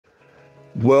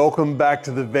Welcome back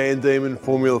to the Diemen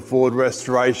Formula Ford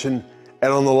restoration.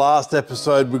 And on the last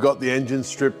episode, we got the engine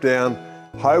stripped down.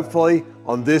 Hopefully,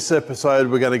 on this episode,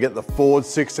 we're going to get the Ford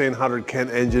 1600 Kent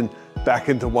engine back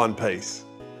into one piece.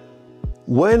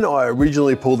 When I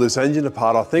originally pulled this engine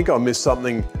apart, I think I missed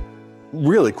something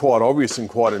really quite obvious and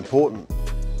quite important.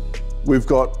 We've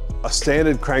got a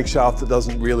standard crankshaft that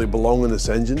doesn't really belong in this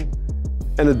engine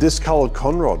and a discolored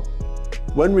conrod.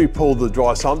 When we pulled the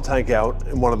dry sump tank out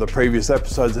in one of the previous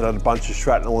episodes, it had a bunch of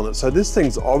shrapnel in it. So this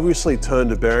thing's obviously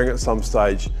turned a bearing at some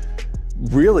stage,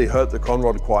 really hurt the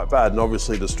conrod quite bad and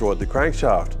obviously destroyed the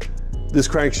crankshaft. This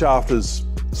crankshaft is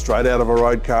straight out of a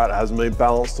road car. It hasn't been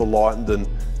balanced or lightened and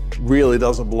really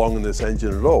doesn't belong in this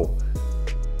engine at all.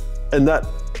 And that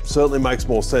certainly makes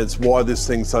more sense why this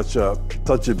thing's such a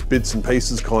bits and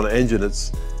pieces kind of engine.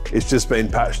 It's just been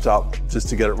patched up just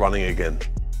to get it running again.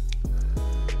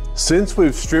 Since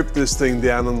we've stripped this thing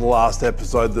down in the last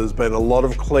episode, there's been a lot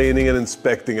of cleaning and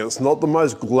inspecting. It's not the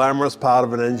most glamorous part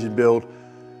of an engine build,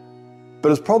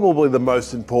 but it's probably the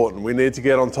most important. We need to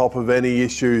get on top of any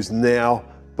issues now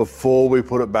before we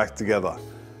put it back together.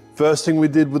 First thing we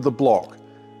did with the block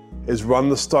is run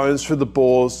the stones through the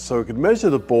bores so we could measure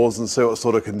the bores and see what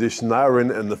sort of condition they were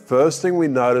in. And the first thing we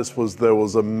noticed was there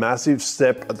was a massive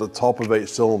step at the top of each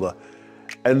cylinder.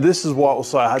 And this is why it was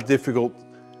so difficult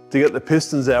to get the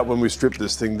pistons out when we stripped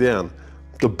this thing down.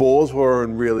 The bores were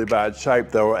in really bad shape.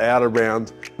 They were out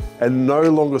around and no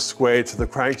longer square to the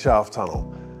crankshaft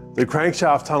tunnel. The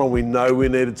crankshaft tunnel we know we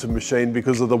needed to machine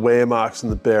because of the wear marks in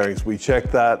the bearings. We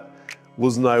checked that,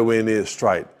 was nowhere near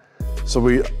straight. So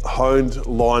we honed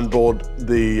line bored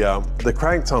the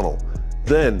crank tunnel.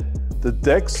 Then the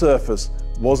deck surface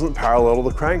wasn't parallel to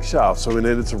the crankshaft, so we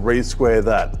needed to re-square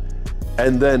that.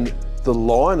 And then the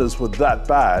liners were that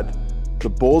bad, the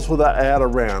bores were that out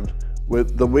around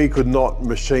that we could not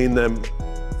machine them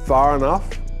far enough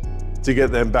to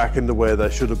get them back into where they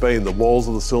should have been. The walls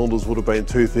of the cylinders would have been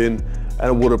too thin and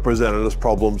it would have presented us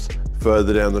problems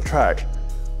further down the track.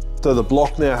 So the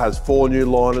block now has 4 new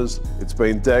liners, it's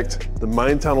been decked, the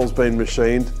main tunnel's been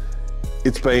machined,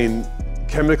 it's been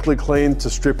chemically cleaned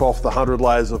to strip off the 100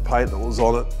 layers of paint that was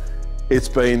on it. It's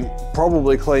been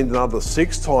probably cleaned another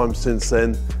 6 times since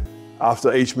then.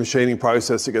 After each machining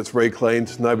process, it gets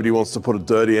re-cleaned. Nobody wants to put a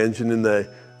dirty engine in their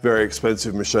very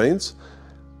expensive machines.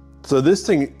 So this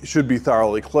thing should be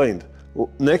thoroughly cleaned. Well,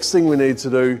 next thing we need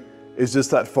to do is just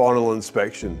that final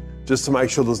inspection, just to make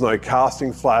sure there's no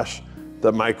casting flash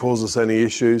that may cause us any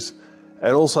issues,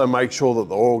 and also make sure that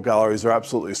the oil galleries are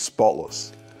absolutely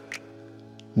spotless.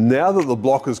 Now that the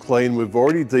block is clean, we've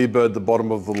already deburred the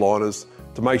bottom of the liners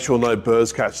to make sure no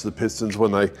burrs catch the pistons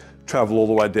when they travel all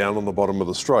the way down on the bottom of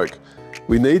the stroke.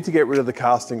 We need to get rid of the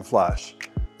casting flash.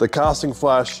 The casting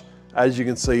flash, as you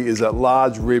can see, is that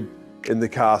large rib in the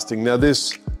casting. Now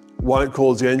this won't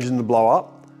cause the engine to blow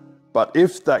up, but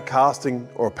if that casting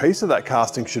or a piece of that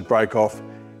casting should break off,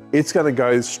 it's going to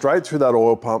go straight through that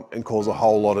oil pump and cause a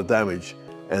whole lot of damage,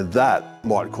 and that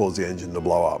might cause the engine to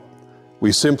blow up.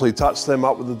 We simply touch them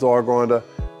up with the die grinder,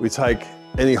 we take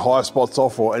any high spots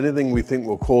off or anything we think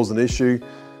will cause an issue,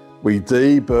 we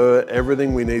deburr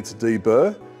everything we need to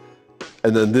deburr,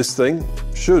 and then this thing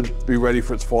should be ready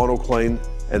for its final clean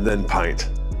and then paint.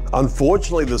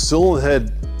 Unfortunately, the cylinder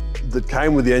head that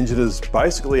came with the engine is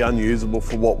basically unusable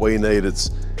for what we need.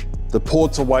 The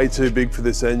ports are way too big for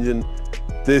this engine.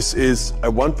 This is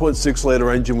a 1.6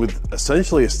 litre engine with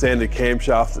essentially a standard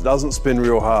camshaft that doesn't spin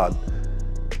real hard.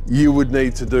 You would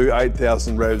need to do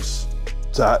 8,000 revs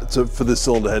for this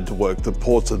cylinder head to work. The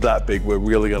ports are that big, we're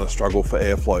really going to struggle for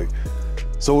airflow.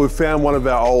 So we've found one of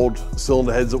our old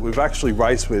cylinder heads that we've actually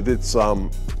raced with. It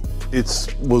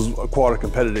was quite a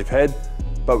competitive head,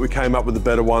 but we came up with a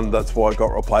better one. That's why it got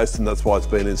replaced and that's why it's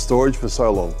been in storage for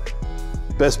so long.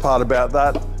 Best part about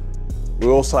that, we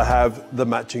also have the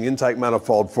matching intake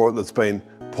manifold for it that's been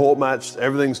port matched.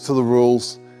 Everything's to the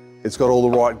rules. It's got all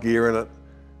the right gear in it.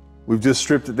 We've just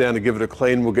stripped it down to give it a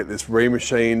clean. We'll get this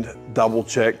remachined, double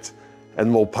checked,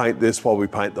 and we'll paint this while we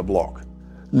paint the block.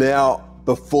 Now,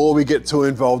 before we get too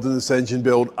involved in this engine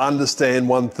build, understand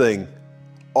one thing.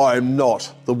 I am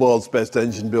not the world's best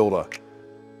engine builder.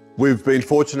 We've been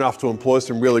fortunate enough to employ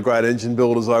some really great engine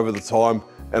builders over the time,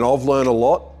 and I've learned a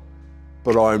lot,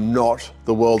 but I'm not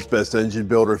the world's best engine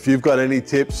builder. If you've got any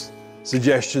tips,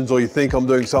 suggestions, or you think I'm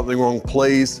doing something wrong,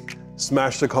 please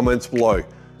smash the comments below.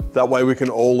 That way we can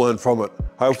all learn from it.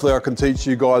 Hopefully I can teach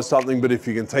you guys something, but if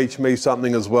you can teach me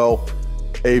something as well,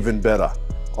 even better.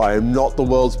 I am not the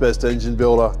world's best engine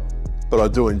builder, but I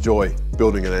do enjoy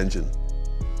building an engine.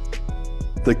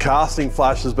 The casting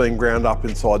flash has been ground up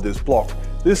inside this block.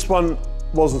 This one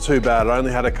wasn't too bad. I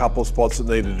only had a couple of spots that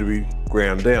needed to be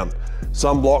ground down.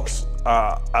 Some blocks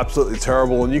are absolutely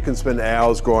terrible and you can spend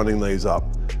hours grinding these up.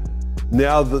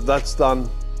 Now that that's done,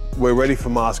 we're ready for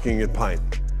masking and paint.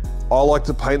 I like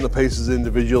to paint the pieces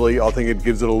individually. I think it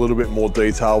gives it a little bit more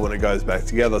detail when it goes back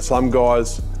together. Some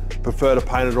guys prefer to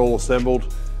paint it all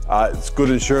assembled. It's good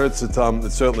insurance, it's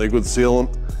certainly a good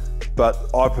sealant,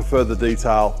 but I prefer the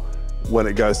detail when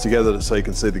it goes together so you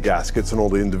can see the gaskets and all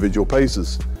the individual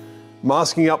pieces.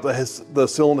 Masking up the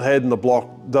cylinder head and the block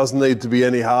doesn't need to be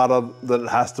any harder than it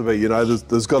has to be. You know,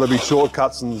 there's got to be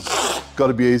shortcuts and there's got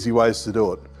to be easy ways to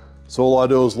do it. So all I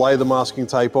do is lay the masking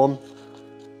tape on,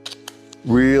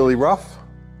 really rough,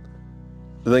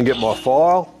 and then get my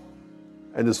file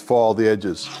and just file the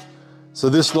edges. So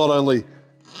this not only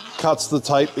cuts the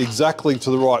tape exactly to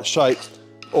the right shape,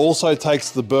 also takes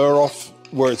the burr off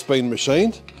where it's been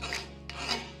machined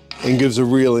and gives a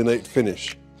really neat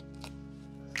finish.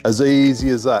 As easy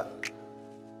as that.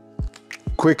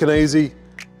 Quick and easy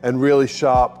and really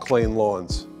sharp, clean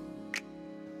lines.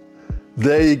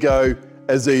 There you go,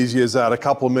 as easy as that. A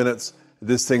couple of minutes,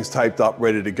 this thing's taped up,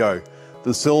 ready to go.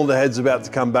 The cylinder head's about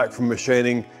to come back from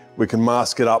machining. We can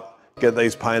mask it up, get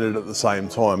these painted at the same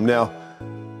time. Now,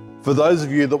 for those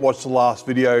of you that watched the last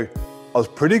video, I was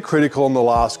pretty critical on the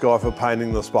last guy for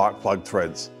painting the spark plug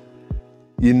threads.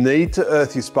 You need to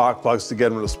earth your spark plugs to get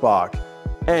them to spark.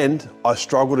 And I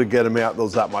struggle to get them out, there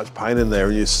was that much paint in there,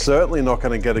 and you're certainly not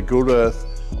going to get a good earth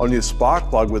on your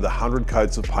spark plug with 100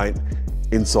 coats of paint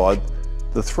inside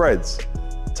the threads.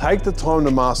 Take the time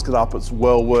to mask it up, it's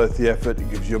well worth the effort, it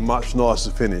gives you a much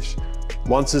nicer finish.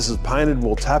 Once this is painted,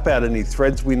 we'll tap out any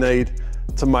threads we need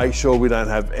to make sure we don't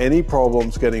have any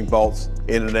problems getting bolts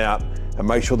in and out, and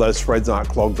make sure those threads aren't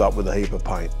clogged up with a heap of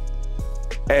paint.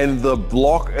 And the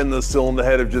block and the cylinder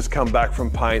head have just come back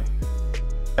from paint,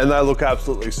 and they look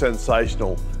absolutely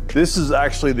sensational. This is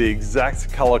actually the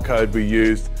exact color code we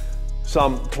used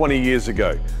some 20 years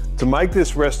ago to make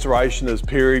this restoration as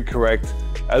period correct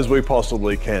as we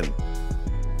possibly can.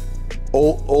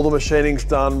 All the machining's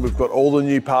done, we've got all the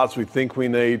new parts we think we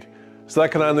need, so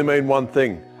that can only mean one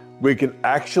thing. We can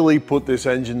actually put this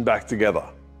engine back together.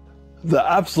 The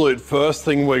absolute first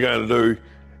thing we're going to do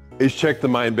is check the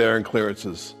main bearing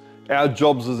clearances. Our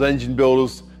jobs as engine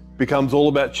builders becomes all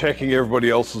about checking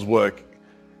everybody else's work.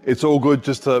 It's all good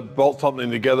just to bolt something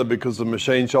together because the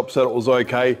machine shop said it was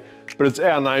okay, but it's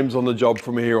our names on the job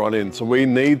from here on in. So we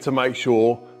need to make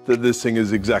sure that this thing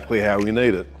is exactly how we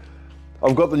need it.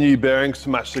 I've got the new bearings to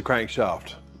match the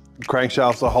crankshaft. The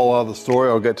crankshaft's a whole other story,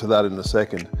 I'll get to that in a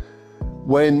second.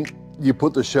 When you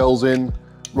put the shells in,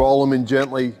 roll them in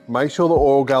gently, make sure the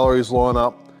oil galleries line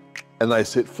up and they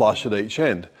sit flush at each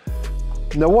end.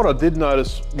 Now what I did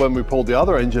notice when we pulled the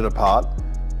other engine apart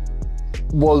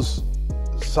was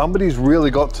somebody's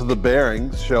really got to the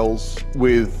bearing shells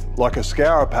with like a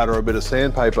scourer pad or a bit of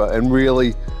sandpaper and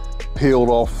really peeled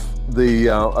off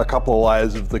a couple of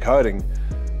layers of the coating.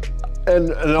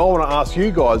 And I want to ask you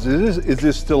guys, is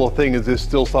this still a thing? Is this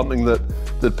still something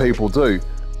that people do?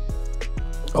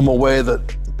 I'm aware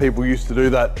that people used to do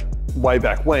that way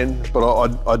back when, but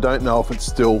I don't know if it's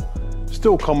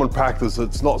still common practice.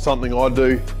 It's not something I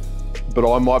do,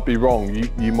 but I might be wrong.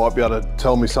 You might be able to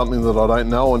tell me something that I don't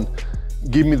know and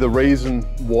give me the reason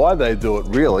why they do it,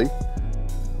 really.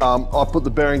 I put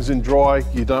the bearings in dry.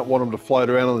 You don't want them to float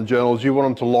around on the journals. You want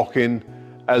them to lock in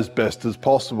as best as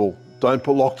possible. Don't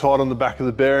put Loctite on the back of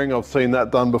the bearing. I've seen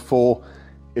that done before.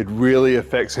 It really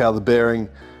affects how the bearing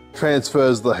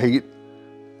transfers the heat.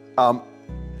 And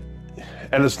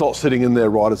it's not sitting in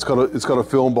there right. It's got a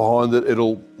film behind it.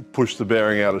 It'll push the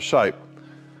bearing out of shape.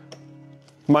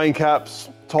 Main caps,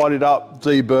 tidied up,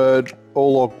 deburred,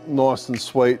 all look nice and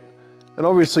sweet. And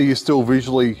obviously you're still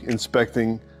visually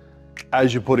inspecting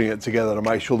as you're putting it together to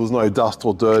make sure there's no dust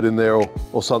or dirt in there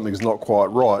or something's not quite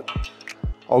right.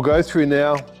 I'll go through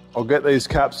now, I'll get these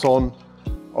caps on,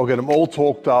 I'll get them all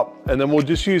torqued up, and then we'll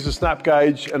just use a snap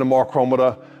gauge and a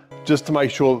micrometer just to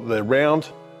make sure that they're round,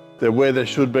 they're where they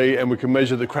should be, and we can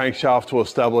measure the crankshaft to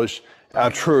establish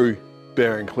our true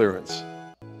bearing clearance.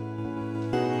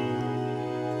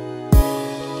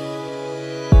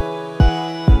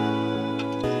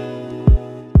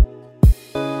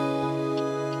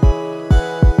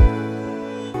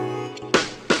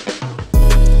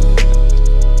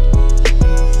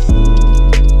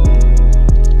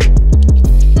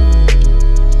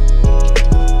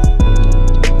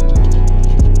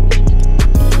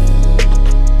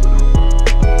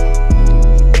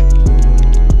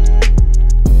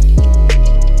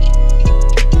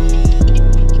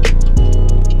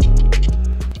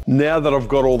 Now that I've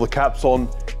got all the caps on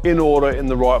in order in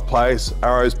the right place,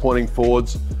 arrows pointing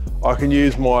forwards, I can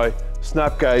use my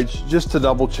snap gauge just to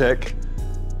double check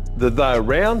that they're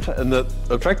round and that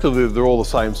effectively they're all the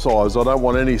same size. I don't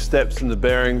want any steps in the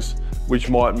bearings, which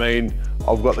might mean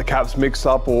I've got the caps mixed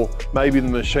up, or maybe the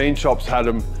machine shops had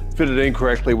them fitted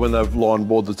incorrectly when they've line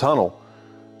bored the tunnel.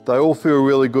 They all feel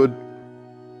really good.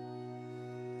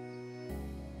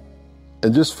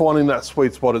 And just finding that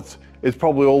sweet spot, it's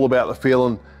probably all about the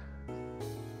feeling.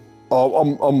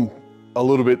 I'm a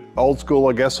little bit old school,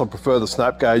 I guess. I prefer the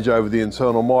snap gauge over the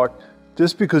internal mic,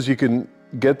 just because you can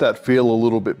get that feel a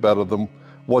little bit better than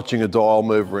watching a dial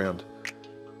move around.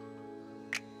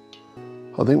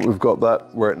 I think we've got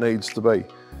that where it needs to be.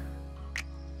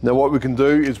 Now what we can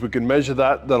do is we can measure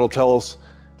that. That'll tell us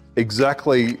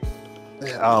exactly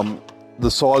the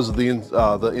size of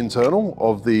the internal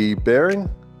of the bearing,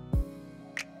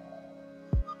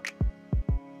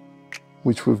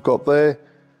 which we've got there.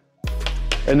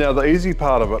 And now the easy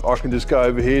part of it, I can just go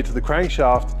over here to the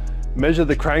crankshaft, measure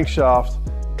the crankshaft,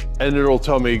 and it'll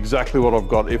tell me exactly what I've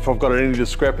got. If I've got any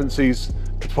discrepancies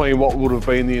between what would have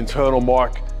been the internal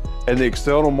mic and the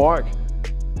external mic,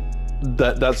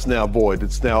 that's now void.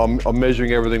 It's now, I'm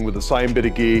measuring everything with the same bit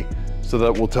of gear, so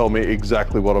that will tell me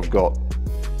exactly what I've got.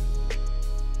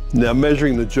 Now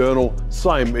measuring the journal,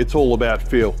 same, it's all about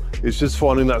feel. It's just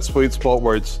finding that sweet spot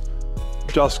where it's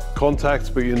just contacts,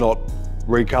 but you're not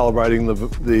recalibrating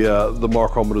the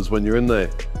micrometers when you're in there.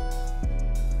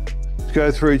 Go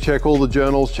through, check all the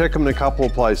journals, check them in a couple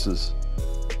of places.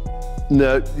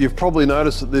 Now, you've probably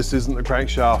noticed that this isn't the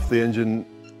crankshaft the engine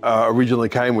originally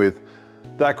came with.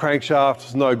 That crankshaft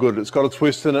is no good. It's got a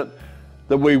twist in it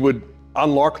that we would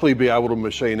unlikely be able to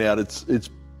machine out. It's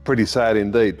pretty sad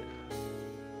indeed.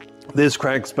 This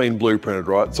crank's been blueprinted,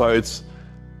 right? So it's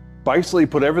basically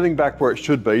put everything back where it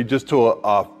should be, just to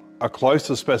a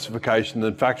closer specification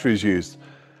than factories used.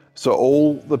 So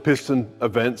all the piston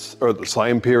events are at the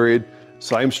same period,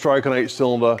 same stroke on each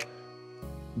cylinder.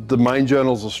 The main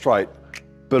journals are straight,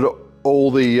 but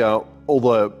all the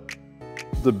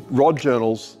rod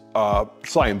journals are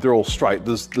same. They're all straight.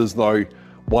 There's no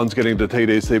one's getting to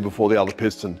TDC before the other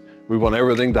piston. We want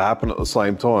everything to happen at the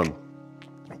same time.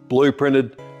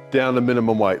 Blueprinted down to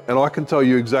minimum weight, and I can tell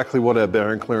you exactly what our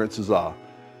bearing clearances are.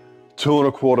 2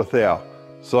 1/4 thou.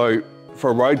 So for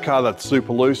a road car, that's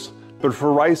super loose. But for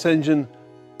a race engine,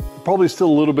 probably still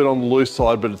a little bit on the loose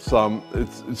side, but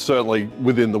it's certainly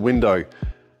within the window.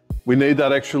 We need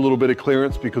that extra little bit of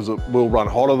clearance because it will run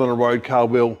hotter than a road car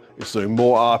will. It's doing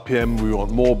more RPM. We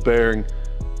want more bearing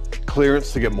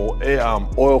clearance to get more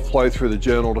oil flow through the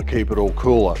journal to keep it all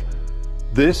cooler.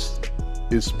 This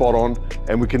is spot on,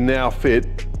 and we can now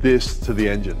fit this to the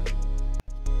engine.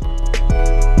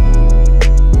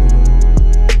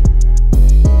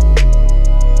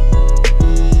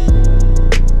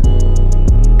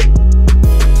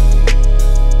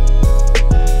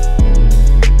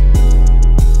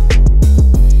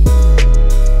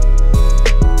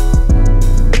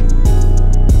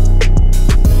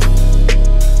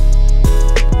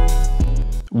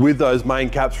 With those main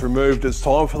caps removed, it's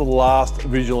time for the last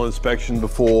visual inspection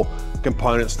before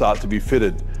components start to be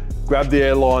fitted. Grab the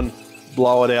airline,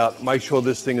 blow it out, make sure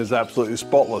this thing is absolutely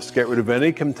spotless. Get rid of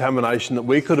any contamination that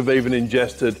we could have even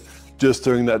ingested just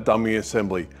doing that dummy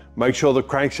assembly. Make sure the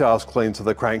crankshaft's clean so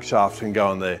the crankshaft can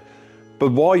go in there.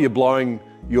 But while you're blowing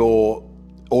your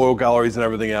oil galleries and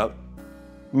everything out,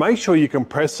 make sure your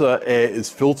compressor air is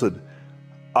filtered.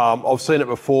 I've seen it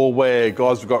before where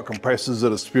guys have got compressors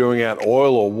that are spewing out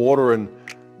oil or water, and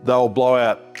they'll blow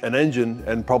out an engine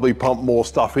and probably pump more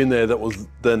stuff in there that was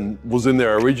in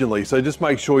there originally. So just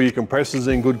make sure your compressor's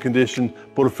in good condition,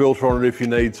 put a filter on it if you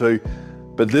need to.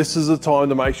 But this is the time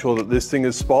to make sure that this thing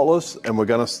is spotless, and we're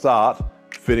gonna start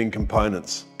fitting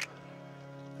components.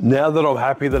 Now that I'm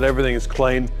happy that everything is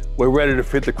clean, we're ready to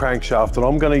fit the crankshaft, and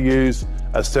I'm gonna use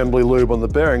assembly lube on the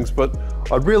bearings, but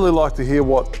I'd really like to hear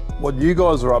what you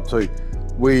guys are up to.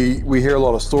 We hear a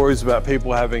lot of stories about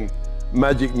people having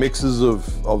magic mixes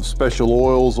of special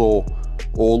oils or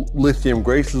lithium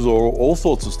greases or all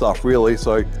sorts of stuff really.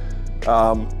 So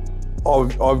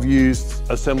I've used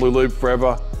assembly lube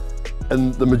forever,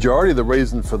 and the majority of the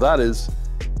reason for that is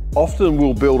often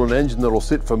we'll build an engine that'll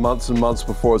sit for months and months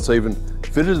before it's even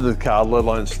fitted to the car, let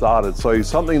alone started. So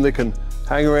something that can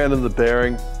hang around in the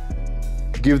bearing,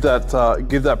 give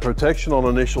that protection on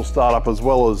initial startup, as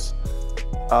well as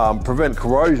prevent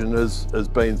corrosion has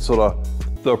been sort of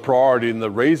the priority and the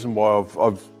reason why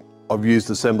I've used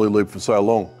assembly lube for so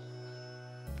long.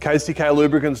 KCK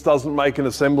Lubricants doesn't make an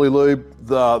assembly lube.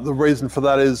 The reason for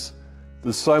that is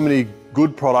there's so many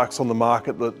good products on the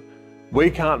market that we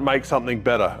can't make something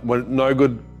better. We're no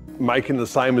good making the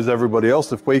same as everybody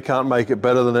else. If we can't make it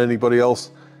better than anybody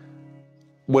else,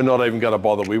 we're not even going to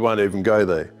bother. We won't even go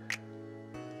there.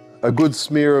 A good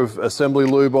smear of assembly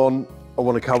lube on. I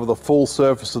want to cover the full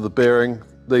surface of the bearing.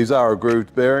 These are a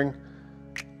grooved bearing.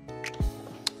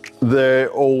 They're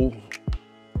all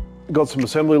got some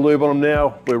assembly lube on them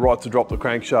now. We're right to drop the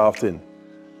crankshaft in.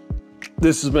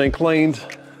 This has been cleaned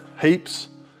heaps,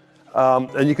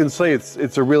 and you can see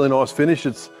it's a really nice finish.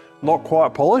 It's not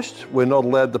quite polished. We're not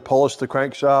allowed to polish the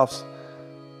crankshafts,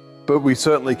 but we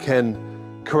certainly can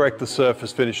correct the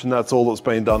surface finish, and that's all that's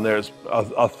been done there is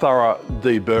a thorough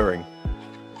deburring.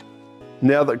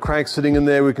 Now that crank's sitting in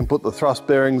there, we can put the thrust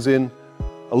bearings in.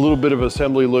 A little bit of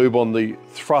assembly lube on the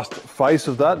thrust face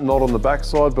of that, not on the back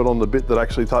side, but on the bit that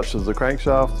actually touches the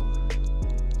crankshaft.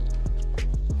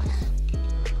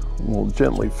 We'll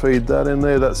gently feed that in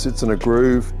there. That sits in a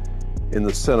groove in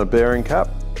the center bearing cap.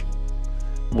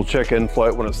 We'll check end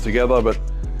float when it's together, but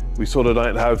we sort of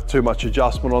don't have too much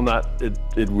adjustment on that.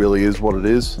 It really is what it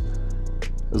is.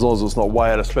 As long as it's not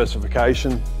way out of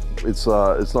specification, it's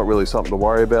not really something to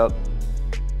worry about.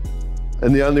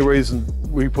 And the only reason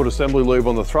we put assembly lube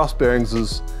on the thrust bearings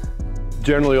is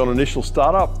generally on initial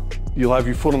startup, you'll have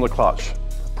your foot on the clutch,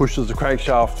 pushes the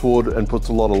crankshaft forward and puts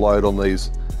a lot of load on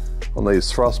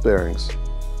these thrust bearings.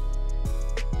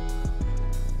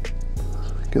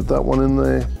 Get that one in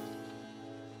there.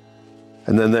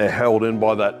 And then they're held in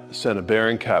by that center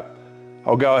bearing cap.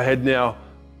 I'll go ahead now,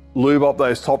 lube up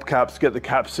those top caps, get the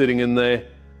cap sitting in there,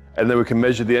 and then we can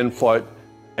measure the end float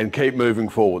and keep moving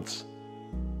forwards.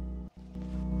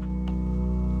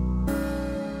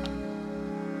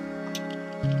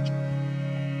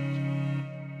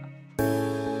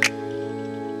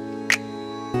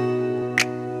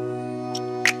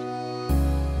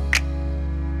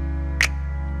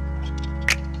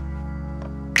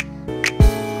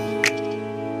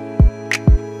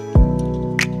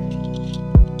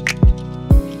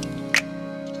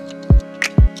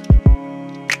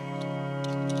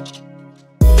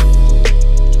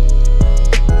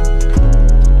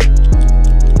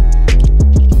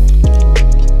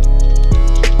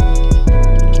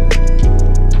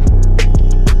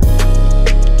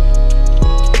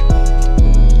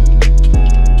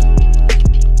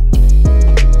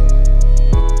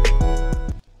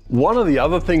 One of the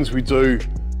other things we do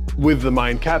with the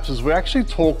main caps is we actually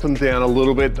torque them down a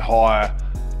little bit higher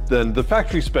than the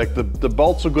factory spec. The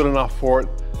bolts are good enough for it,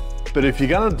 but if you're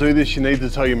going to do this, you need to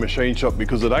tell your machine shop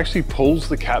because it actually pulls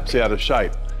the caps out of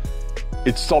shape.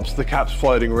 It stops the caps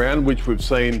floating around, which we've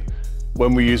seen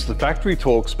when we use the factory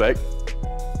torque spec,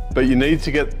 but you need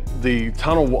to get the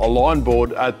tunnel align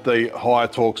board at the higher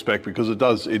torque spec because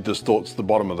it distorts the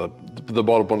bottom of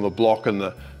the block and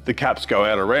the caps go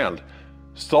out around.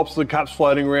 Stops the caps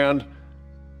floating around,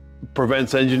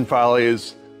 prevents engine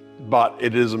failures, but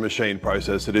it is a machine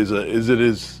process. It is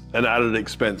an added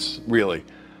expense, really.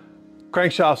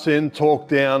 Crankshaft's in, torque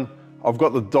down. I've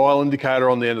got the dial indicator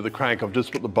on the end of the crank. I've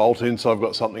just put the bolt in, so I've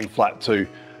got something flat to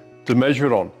measure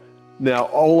it on. Now,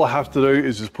 all I have to do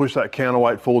is just push that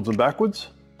counterweight forwards and backwards.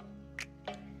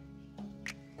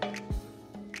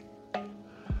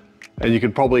 And you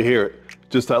can probably hear it.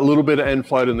 Just that little bit of end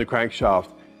float in the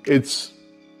crankshaft. It's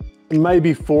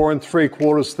maybe 4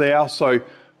 3/4 thou, so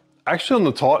actually on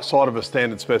the tight side of a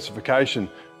standard specification,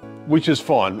 which is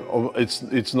fine.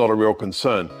 It's not a real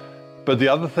concern. But the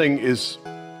other thing is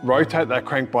rotate that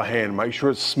crank by hand, make sure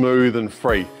it's smooth and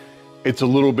free. It's a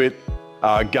little bit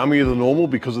gummier than normal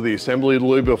because of the assembly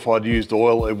lube. If I'd used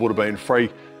oil, it would have been free,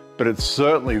 but it's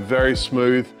certainly very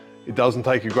smooth. It doesn't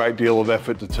take a great deal of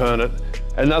effort to turn it,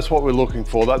 and that's what we're looking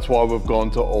for. That's why we've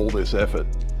gone to all this effort.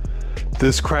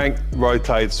 This crank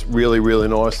rotates really, really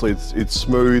nicely. It's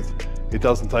smooth. It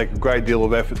doesn't take a great deal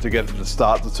of effort to get it to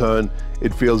start to turn.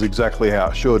 It feels exactly how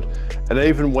it should. And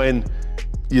even when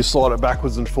you slide it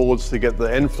backwards and forwards to get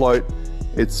the end float,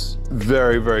 it's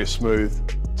very, very smooth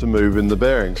to move in the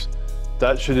bearings.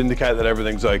 That should indicate that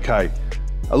everything's okay.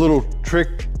 A little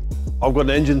trick, I've got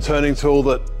an engine turning tool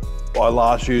that I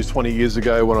last used 20 years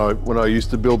ago when I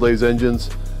used to build these engines.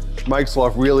 Makes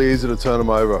life really easy to turn them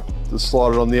over. Just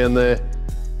slide it on the end there,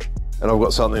 and I've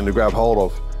got something to grab hold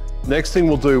of. Next thing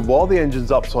we'll do while the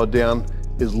engine's upside down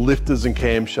is lifters and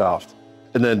camshaft.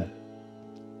 And then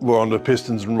we're on to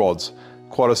pistons and rods.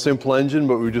 Quite a simple engine,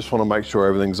 but we just want to make sure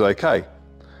everything's okay.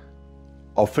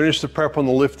 I'll finish the prep on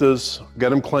the lifters, get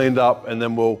them cleaned up, and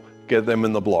then we'll get them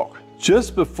in the block.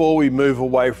 Just before we move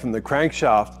away from the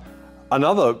crankshaft,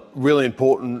 another really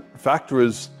important factor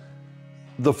is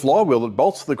the flywheel that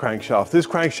bolts the crankshaft. This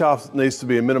crankshaft needs to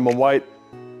be a minimum weight,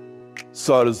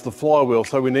 so does the flywheel.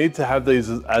 So we need to have these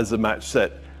as a match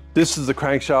set. This is the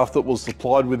crankshaft that was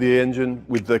supplied with the engine,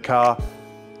 with the car.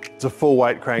 It's a full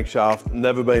weight crankshaft,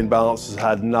 never been balanced, has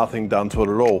had nothing done to it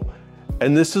at all.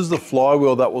 And this is the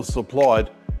flywheel that was supplied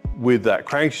with that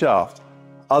crankshaft.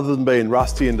 Other than being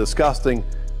rusty and disgusting,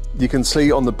 you can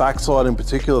see on the backside in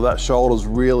particular, that shoulder's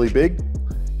really big,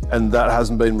 and that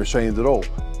hasn't been machined at all.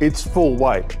 It's full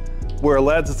weight. We're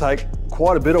allowed to take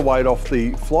quite a bit of weight off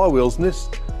the flywheels, and this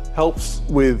helps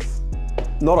with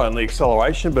not only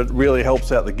acceleration, but really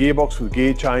helps out the gearbox with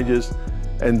gear changes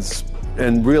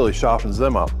and really sharpens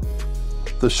them up.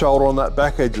 The shoulder on that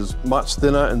back edge is much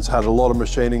thinner and it's had a lot of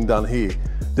machining done here.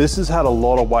 This has had a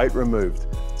lot of weight removed.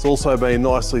 It's also been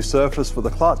nicely surfaced for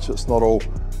the clutch. It's not all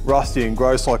rusty and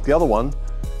gross like the other one,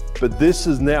 but this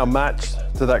is now matched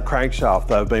to that crankshaft.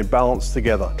 They've been balanced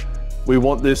together. We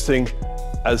want this thing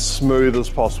as smooth as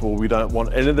possible. We don't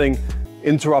want anything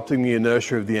interrupting the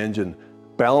inertia of the engine.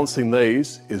 Balancing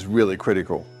these is really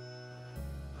critical.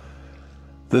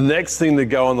 The next thing to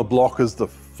go on the block is the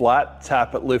flat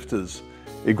tappet lifters.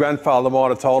 Your grandfather might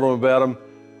have told them about them.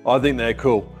 I think they're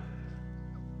cool.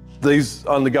 These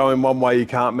only go in one way, you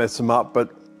can't mess them up, but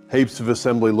heaps of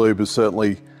assembly lube is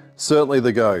certainly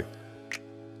the go.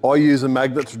 I use a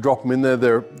magnet to drop them in there.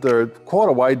 They're quite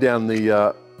a way down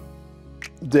the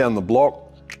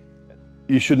block.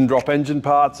 You shouldn't drop engine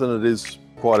parts, and it is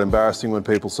quite embarrassing when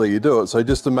people see you do it. So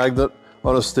just a magnet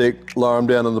on a stick, lower them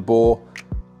down in the bore,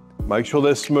 make sure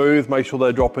they're smooth, make sure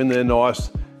they drop in there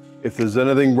nice. If there's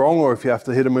anything wrong or if you have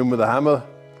to hit them in with a hammer,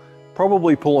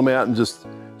 probably pull them out and just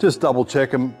double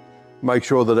check them, make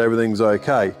sure that everything's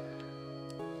okay.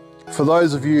 For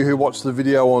those of you who watched the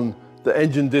video on the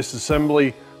engine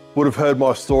disassembly, would have heard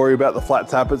my story about the flat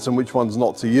tappets and which ones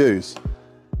not to use.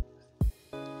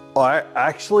 I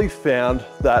actually found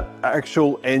that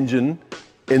actual engine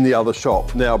in the other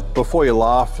shop. Now, before you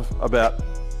laugh about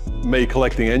me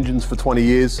collecting engines for 20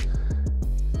 years,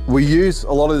 we use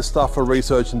a lot of this stuff for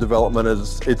research and development.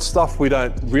 It's stuff we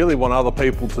don't really want other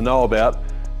people to know about.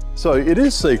 So it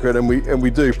is secret, and we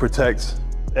do protect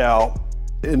our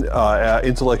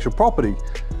intellectual property.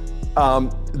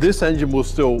 This engine was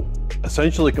still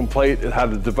essentially complete. It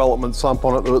had a development sump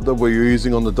on it that we were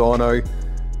using on the dyno.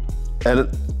 And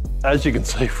as you can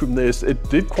see from this, it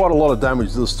did quite a lot of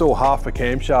damage. There's still half a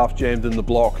camshaft jammed in the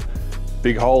block,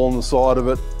 big hole on the side of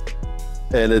it,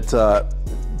 and it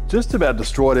just about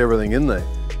destroyed everything in there.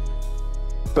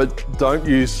 But don't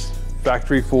use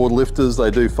factory Ford lifters.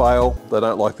 They do fail. They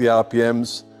don't like the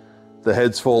RPMs. The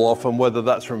heads fall off, and whether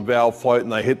that's from valve float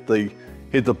and they hit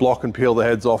the block and peel the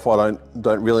heads off, I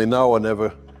don't really know. I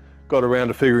never got around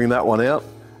to figuring that one out.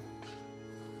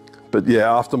 But yeah,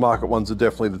 aftermarket ones are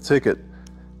definitely the ticket.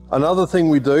 Another thing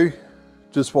we do,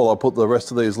 just while I put the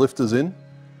rest of these lifters in,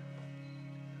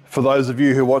 for those of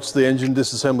you who watched the engine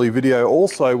disassembly video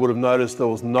also would have noticed there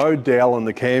was no dowel in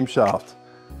the camshaft.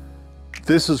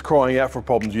 This is crying out for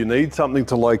problems. You need something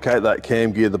to locate that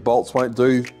cam gear. The bolts won't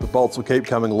do. The bolts will keep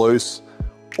coming loose,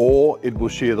 or it will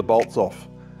shear the bolts off.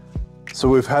 So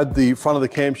we've had the front of the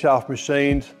camshaft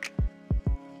machined.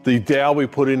 The dowel we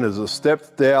put in is a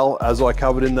stepped dowel, as I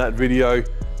covered in that video,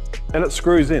 and it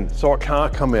screws in, so it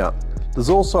can't come out. There's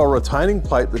also a retaining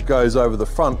plate that goes over the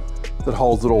front that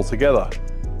holds it all together.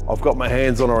 I've got my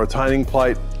hands on a retaining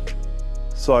plate,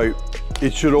 so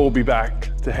it should all be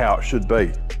back to how it should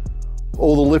be.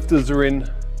 All the lifters are in,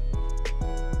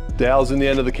 dowel's in the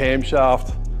end of the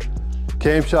camshaft.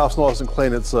 Camshaft's nice and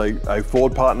clean. It's a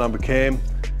Ford part number cam.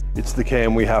 It's the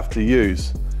cam we have to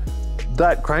use.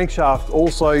 That crankshaft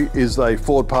also is a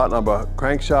Ford part number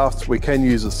crankshaft. We can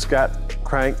use a scat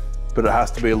crank, but it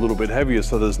has to be a little bit heavier,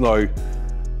 so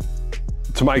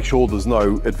to make sure there's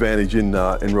no advantage in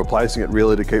replacing it,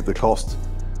 really, to keep the cost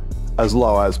as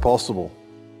low as possible.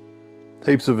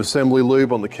 Heaps of assembly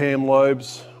lube on the cam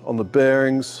lobes, on the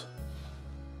bearings.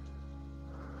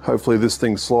 Hopefully this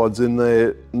thing slides in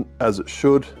there as it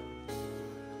should.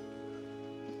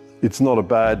 It's not a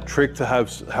bad trick to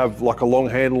have like a long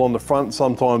handle on the front.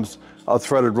 Sometimes a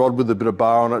threaded rod with a bit of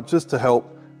bar on it just to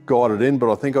help guide it in,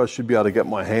 but I think I should be able to get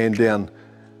my hand down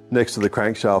next to the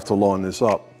crankshaft to line this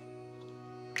up.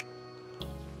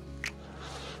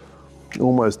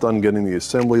 Almost done getting the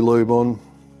assembly lube on.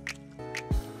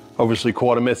 Obviously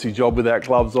quite a messy job without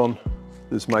gloves on.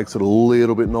 This makes it a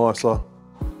little bit nicer.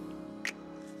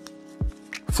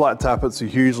 Flat tappets are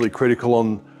hugely critical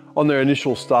on their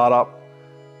initial startup,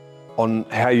 on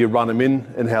how you run them in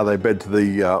and how they bed to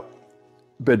the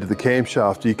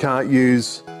camshaft. You can't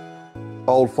use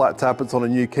old flat tappets on a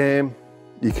new cam.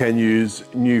 You can use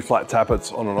new flat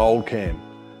tappets on an old cam.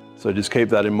 So just keep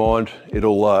that in mind.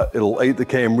 It'll eat the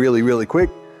cam really, really quick.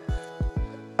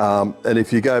 And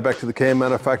if you go back to the cam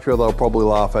manufacturer, they'll probably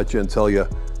laugh at you and tell you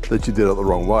that you did it the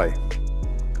wrong way.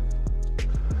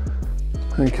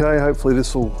 Okay, hopefully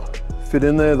this will fit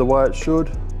in there the way it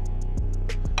should.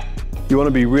 You want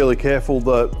to be really careful,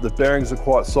 the bearings are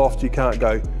quite soft. You can't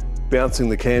go bouncing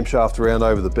the camshaft around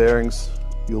over the bearings.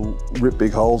 You'll rip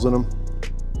big holes in them.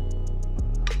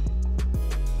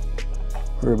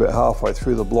 We're about halfway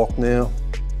through the block now.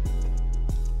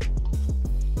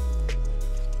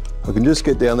 I can just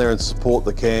get down there and support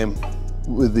the cam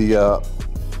with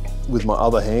my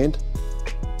other hand.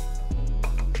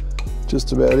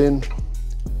 Just about in.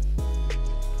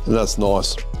 And that's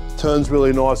nice. Turns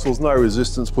really nice. There's no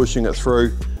resistance pushing it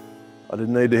through. I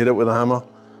didn't need to hit it with a hammer.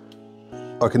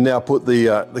 I can now put the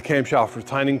camshaft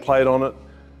retaining plate on it.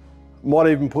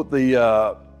 Might even put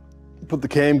the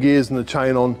cam gears and the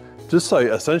chain on, just so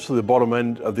essentially the bottom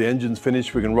end of the engine's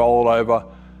finished. We can roll it over,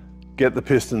 get the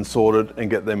pistons sorted and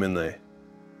get them in there.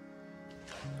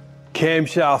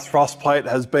 Camshaft thrust plate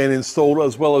has been installed,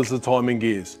 as well as the timing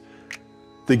gears.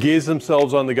 The gears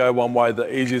themselves only go one way.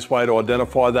 The easiest way to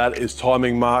identify that is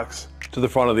timing marks to the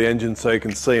front of the engine so you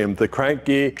can see them. The crank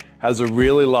gear has a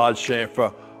really large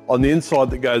chamfer on the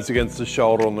inside that goes against the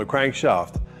shoulder on the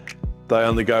crankshaft. They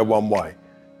only go one way.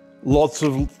 Lots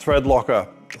of thread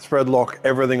lock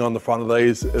everything on the front of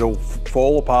these. It'll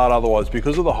fall apart otherwise.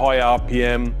 Because of the high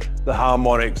RPM, the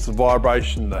harmonics, the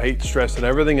vibration, the heat stress and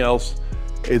everything else,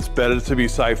 it's better to be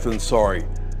safe than sorry.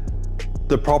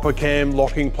 The proper cam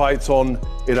locking plates on,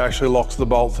 it actually locks the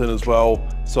bolts in as well,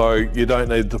 so you don't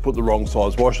need to put the wrong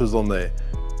size washers on there.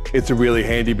 It's a really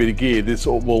handy bit of gear. This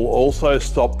will also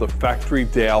stop the factory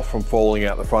dowel from falling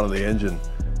out the front of the engine.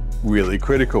 Really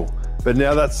critical. But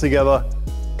now that's together,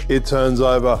 it turns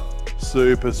over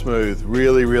super smooth.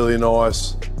 Really, really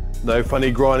nice. No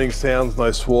funny grinding sounds, no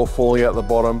swarf falling out the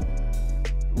bottom.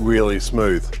 Really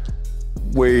smooth.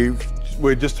 We're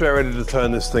just about ready to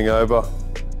turn this thing over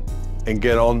and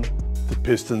get on the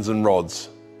pistons and rods.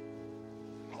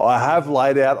 I have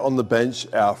laid out on the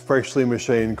bench our freshly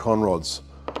machined con rods.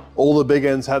 All the big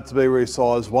ends had to be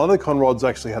resized. One of the con rods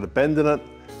actually had a bend in it,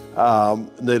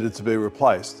 needed to be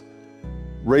replaced.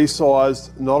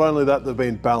 Resized, not only that, they've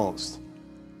been balanced.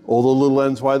 All the little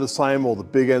ends weigh the same, all the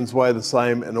big ends weigh the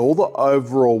same, and all the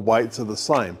overall weights are the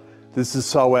same. This is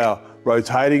so our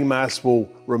rotating mass will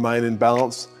remain in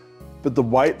balance, but the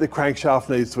weight the crankshaft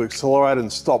needs to accelerate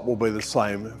and stop will be the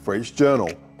same for each journal,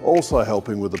 also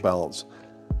helping with the balance.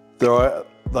 They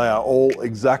are all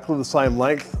exactly the same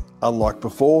length, unlike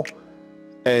before,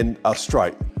 and are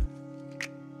straight.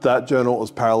 That journal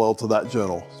is parallel to that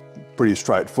journal. Pretty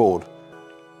straightforward.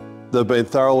 They've been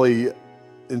thoroughly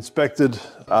inspected.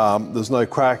 There's no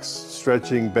cracks,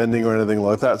 stretching, bending or anything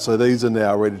like that, so these are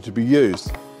now ready to be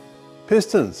used.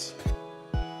 Pistons,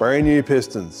 brand new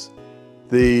pistons.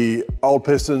 The old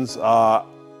pistons are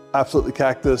absolutely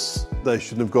cactus. They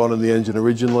shouldn't have gone in the engine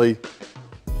originally.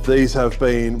 These have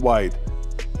been weighed.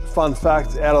 Fun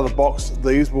fact, out of the box,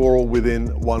 these were all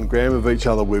within 1 gram of each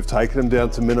other. We've taken them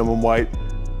down to minimum weight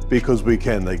because we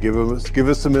can. They give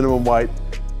us the minimum weight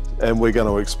and we're going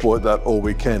to exploit that all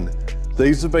we can.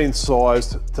 These have been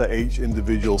sized to each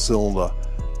individual cylinder.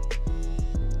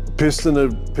 Piston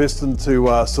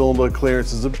to cylinder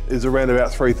clearance is around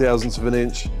about 3/1000 of an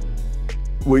inch,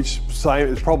 which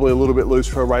is probably a little bit loose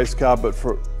for a race car, but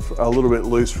for a little bit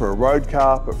loose for a road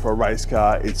car, but for a race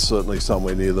car, it's certainly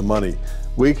somewhere near the money.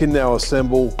 We can now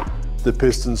assemble the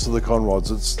pistons to the con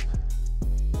rods. It's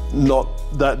not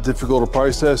that difficult a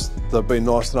process. They've been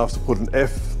nice enough to put an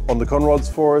F on the con rods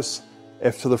for us.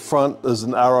 F to the front, there's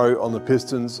an arrow on the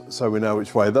pistons, so we know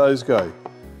which way those go.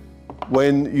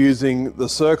 When using the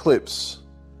circlips,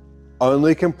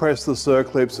 only compress the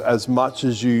circlips as much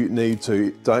as you need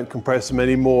to. Don't compress them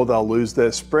anymore, they'll lose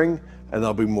their spring and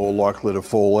they'll be more likely to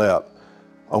fall out.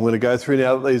 I'm going to go through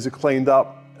now that these are cleaned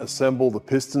up, assemble the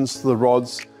pistons to the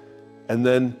rods, and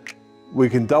then we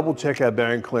can double check our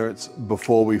bearing clearance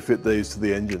before we fit these to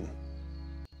the engine.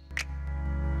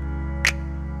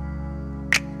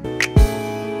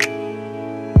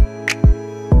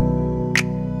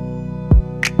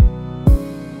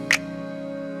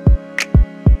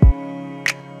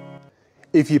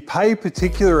 If you pay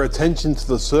particular attention to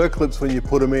the circlips when you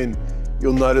put them in,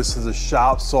 you'll notice there's a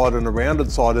sharp side and a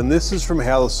rounded side, and this is from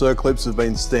how the circlips have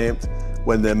been stamped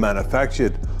when they're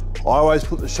manufactured. I always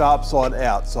put the sharp side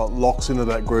out so it locks into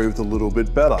that groove a little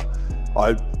bit better.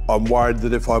 I'm worried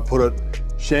that if I put it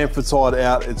chamfered side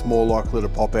out, it's more likely to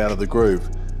pop out of the groove.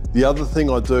 The other thing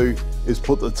I do is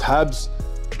put the tabs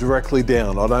directly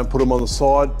down. I don't put them on the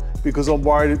side, because I'm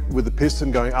worried with the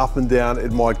piston going up and down,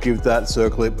 it might give that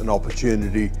circlip an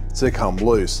opportunity to come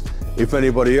loose. If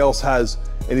anybody else has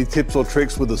any tips or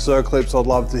tricks with the circlips, I'd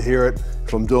love to hear it.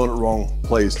 If I'm doing it wrong,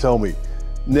 please tell me.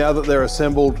 Now that they're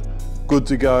assembled, good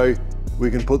to go, we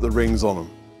can put the rings on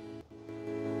them.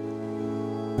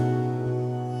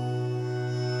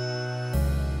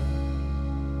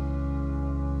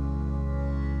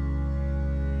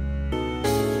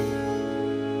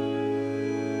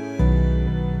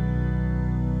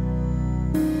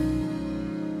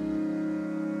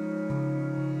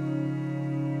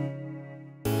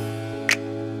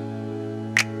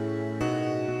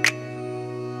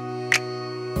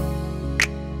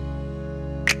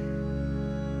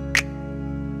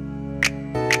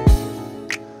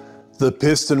 The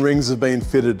piston rings have been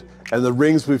fitted, and the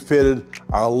rings we've fitted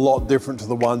are a lot different to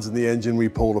the ones in the engine we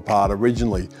pulled apart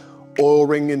originally. Oil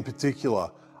ring in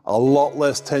particular, a lot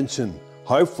less tension,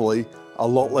 hopefully a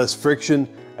lot less friction,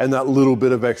 and that little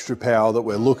bit of extra power that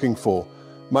we're looking for.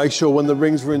 Make sure when the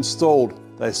rings are installed,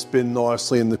 they spin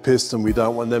nicely in the piston. We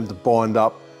don't want them to bind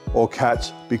up or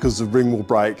catch because the ring will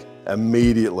break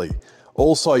immediately.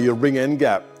 Also, your ring end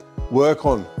gap, work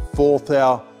on 1/4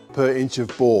 thou per inch of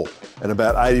bore, and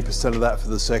about 80% of that for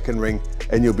the second ring,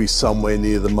 and you'll be somewhere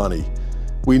near the money.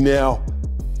 We now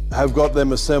have got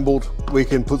them assembled. We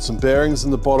can put some bearings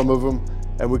in the bottom of them,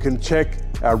 and we can check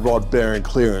our rod bearing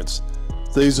clearance.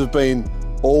 These have been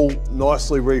all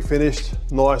nicely refinished,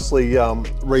 nicely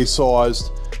resized,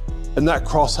 and that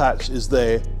crosshatch is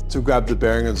there to grab the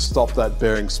bearing and stop that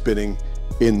bearing spinning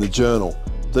in the journal.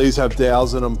 These have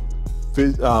dowels in them.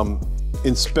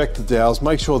 Inspect the dowels,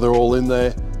 make sure they're all in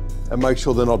there, and make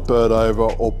sure they're not burnt over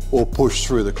or pushed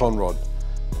through the conrod.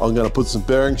 I'm going to put some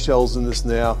bearing shells in this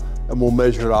now, and we'll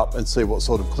measure it up and see what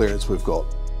sort of clearance we've got.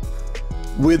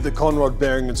 With the conrod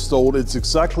bearing installed, it's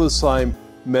exactly the same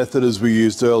method as we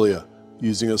used earlier,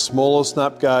 using a smaller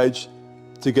snap gauge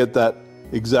to get that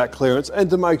exact clearance and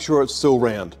to make sure it's still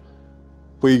round.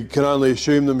 We can only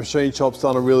assume the machine shop's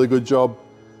done a really good job,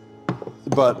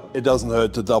 but it doesn't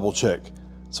hurt to double check.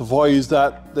 So if I use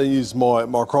that, then use my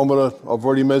micrometer. I've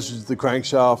already measured the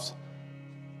crankshaft.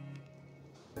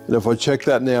 And if I check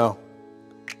that now,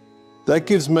 that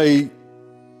gives me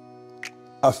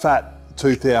a fat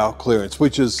 2 thou clearance,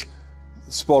 which is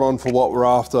spot on for what we're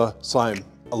after. Same,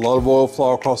 a lot of oil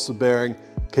flow across the bearing,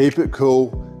 keep it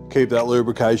cool, keep that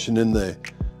lubrication in there.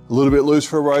 A little bit loose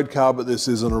for a road car, but this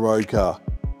isn't a road car.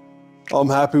 I'm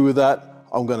happy with that.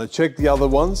 I'm gonna check the other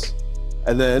ones,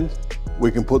 and then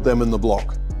we can put them in the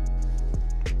block.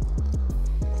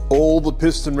 All the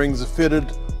piston rings are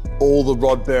fitted, all the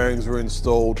rod bearings are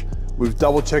installed. We've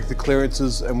double checked the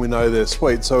clearances and we know they're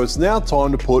sweet. So it's now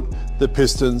time to put the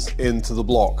pistons into the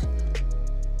block.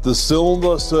 The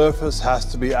cylinder surface has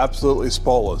to be absolutely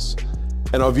spotless.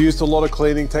 And I've used a lot of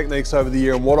cleaning techniques over the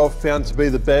year, and what I've found to be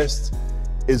the best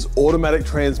is automatic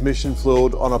transmission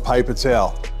fluid on a paper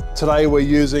towel. Today we're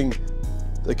using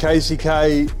the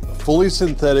KCK fully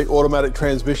synthetic automatic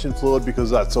transmission fluid because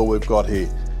that's all we've got here.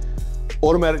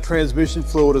 Automatic transmission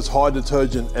fluid is high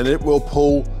detergent, and it will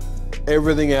pull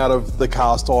everything out of the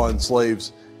cast iron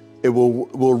sleeves. It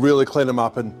will really clean them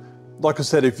up. And like I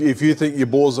said, if you think your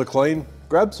bores are clean,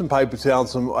 grab some paper towel and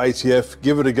some ATF,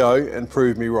 give it a go and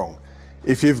prove me wrong.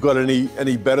 If you've got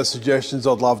any better suggestions,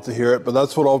 I'd love to hear it, but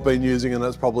that's what I've been using, and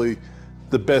that's probably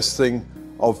the best thing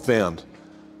I've found.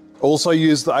 Also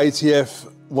use the ATF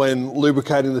when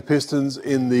lubricating the pistons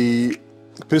in the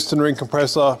piston ring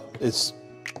compressor. It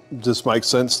just makes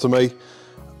sense to me.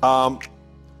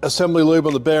 Assembly lube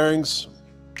on the bearings.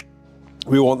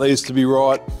 We want these to be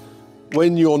right.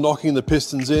 When you're knocking the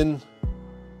pistons in,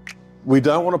 we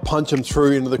don't want to punch them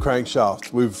through into the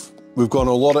crankshaft. We've gone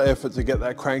a lot of effort to get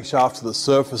that crankshaft to the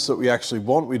surface that we actually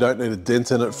want. We don't need a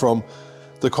dent in it from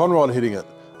the conrod hitting it.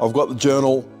 I've got the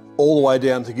journal all the way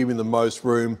down to give me the most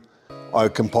room I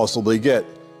can possibly get.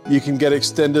 You can get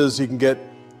extenders, you can get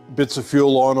bits of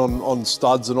fuel line on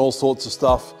studs and all sorts of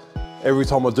stuff. Every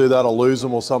time I do that, I lose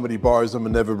them or somebody borrows them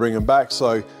and never bring them back.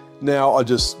 So now I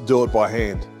just do it by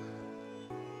hand.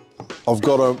 I've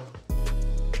got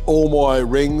all my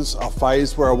rings are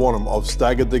phased where I want them. I've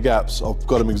staggered the gaps. I've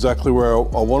got them exactly where I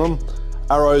want them.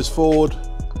 Arrows forward.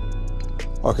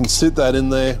 I can sit that in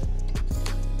there.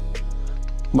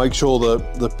 Make sure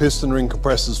the piston ring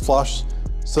compresses flush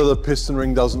so the piston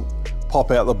ring doesn't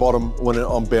pop out the bottom when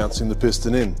I'm bouncing the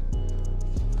piston in.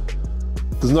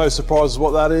 There's no surprises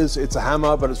what that is. It's a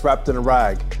hammer, but it's wrapped in a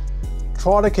rag.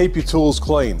 Try to keep your tools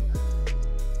clean.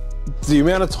 The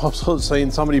amount of times I've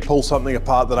seen somebody pull something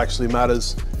apart that actually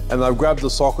matters, and they've grabbed the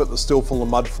socket that's still full of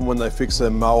mud from when they fixed their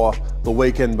mower the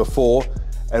weekend before,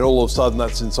 and all of a sudden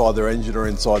that's inside their engine or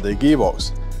inside their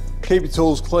gearbox. Keep your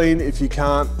tools clean. If you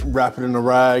can't, wrap it in a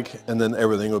rag and then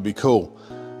everything will be cool.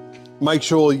 Make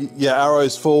sure your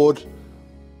arrow's forward.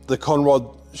 The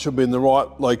conrod should be in the right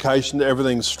location.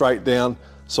 Everything's straight down,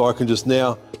 so I can just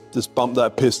bump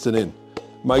that piston in.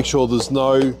 make sure there's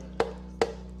no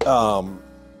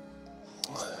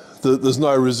there's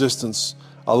no resistance,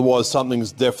 otherwise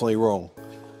something's definitely wrong.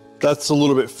 That's a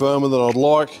little bit firmer than I'd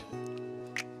like.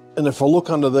 And if I look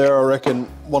under there, I reckon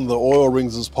one of the oil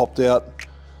rings has popped out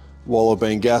while I've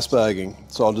been gas bagging.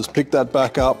 So I'll just pick that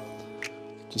back up,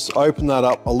 just open that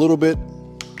up a little bit,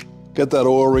 get that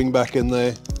oil ring back in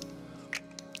there.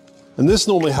 And this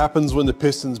normally happens when the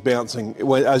piston's bouncing,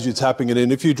 as you're tapping it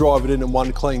in. If you drive it in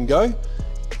one clean go,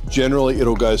 generally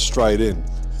it'll go straight in.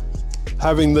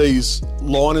 Having these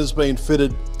liners being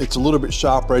fitted, it's a little bit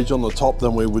sharper edge on the top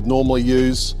than we would normally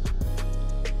use.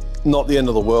 Not the end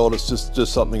of the world, it's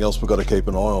just something else we've got to keep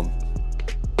an eye on.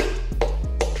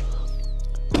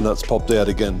 And that's popped out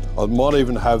again. I might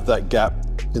even have that gap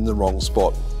in the wrong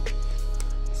spot.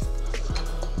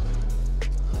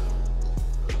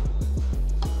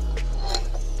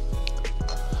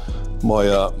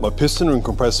 My piston ring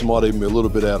compressor might even be a little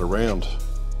bit out of round,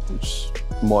 which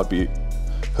might be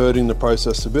hurting the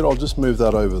process a bit. I'll just move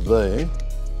that over there.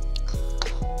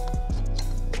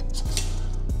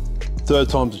 Third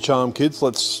time's a charm, kids.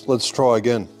 Let's try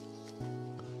again.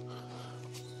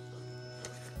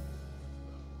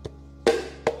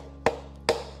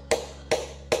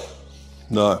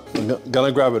 No, I'm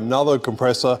gonna grab another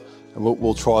compressor and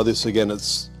we'll try this again.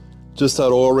 It's just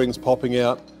that oil ring's popping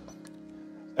out.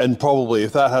 And probably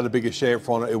if that had a bigger chamfer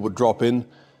on it, it would drop in.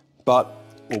 But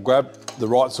we'll grab the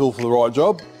right tool for the right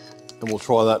job and we'll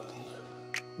try that.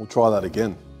 We'll try that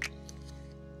again.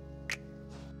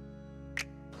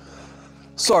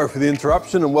 Sorry for the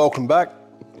interruption and welcome back.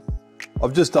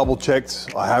 I've just double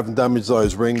checked. I haven't damaged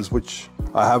those rings, which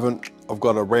I haven't. I've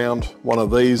got a round one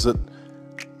of these that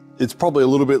it's probably a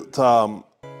little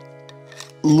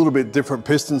bit different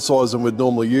piston size than we'd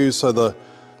normally use. So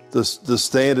the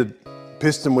standard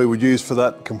piston we would use for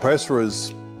that compressor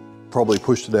has probably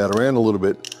pushed it out around a little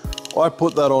bit. I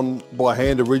put that on by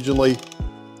hand originally,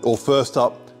 or first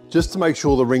up, just to make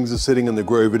sure the rings are sitting in the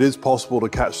groove. It is possible to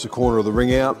catch the corner of the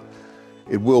ring out.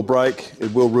 It will break,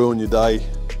 it will ruin your day,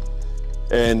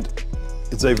 and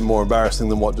it's even more embarrassing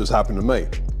than what just happened to me.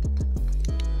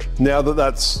 Now that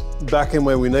that's back in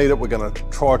where we need it, we're gonna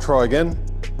try again.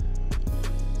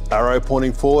 Arrow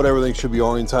pointing forward, everything should be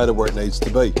orientated where it needs to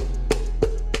be.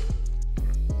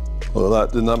 Look at that,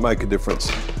 didn't that make a difference?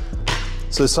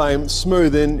 So same,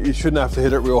 smooth in, you shouldn't have to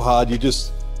hit it real hard, you're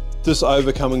just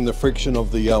overcoming the friction of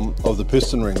the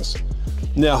piston rings.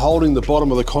 Now holding the bottom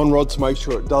of the con rod to make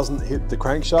sure it doesn't hit the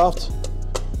crankshaft.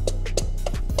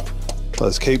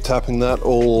 Let's keep tapping that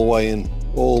all the way in,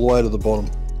 all the way to the bottom.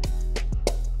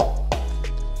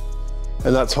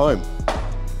 And that's home.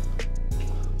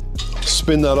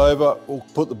 Spin that over, we'll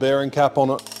put the bearing cap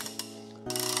on it.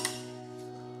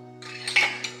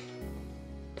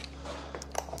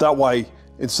 That way,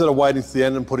 instead of waiting to the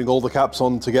end and putting all the caps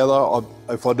on together,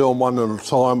 if I do them one at a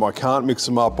time, I can't mix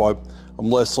them up. I'm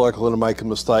less likely to make a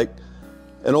mistake.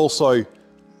 And also,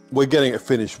 we're getting it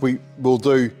finished. We'll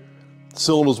do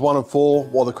cylinders 1 and 4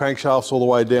 while the crankshaft's all the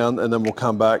way down, and then we'll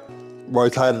come back,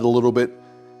 rotate it a little bit,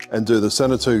 and do the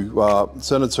center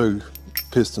two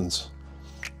pistons.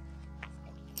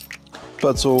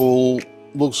 That's all,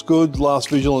 looks good. Last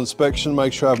visual inspection,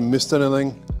 make sure I haven't missed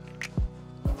anything.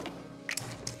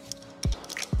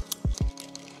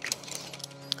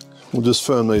 We'll just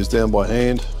firm these down by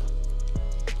hand.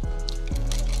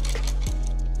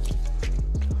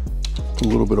 Put a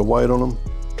little bit of weight on them.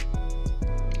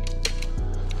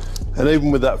 And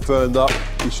even with that firmed up,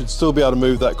 you should still be able to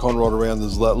move that con rod around.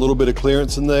 There's that little bit of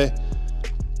clearance in there,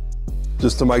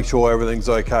 just to make sure everything's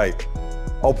okay.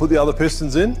 I'll put the other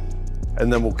pistons in,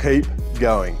 and then we'll keep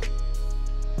going.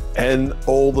 And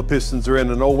all the pistons are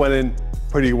in, and all went in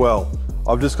pretty well.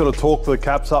 I've just got to torque the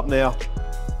caps up now.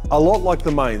 A lot like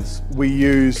the mains, we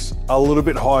use a little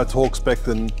bit higher torque spec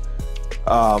than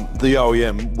the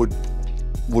OEM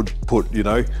would put, you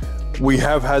know. We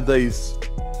have had these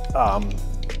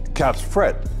caps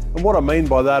fret. And what I mean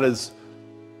by that is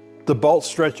the bolts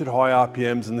stretch at high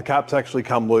RPMs and the caps actually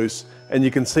come loose, and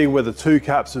you can see where the two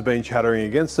caps have been chattering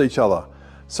against each other.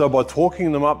 So by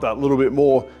torquing them up that little bit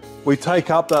more, we take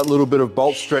up that little bit of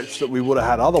bolt stretch that we would have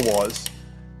had otherwise,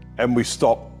 and we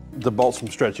stop the bolts from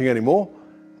stretching anymore.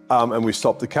 And we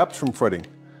stop the caps from fretting.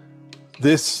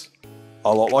 This,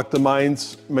 a lot like the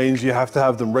mains, means you have to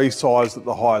have them resized at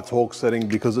the higher torque setting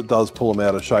because it does pull them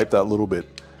out of shape that little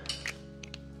bit.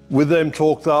 With them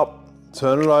torqued up,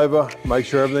 turn it over, make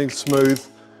sure everything's smooth.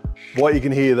 What you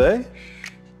can hear there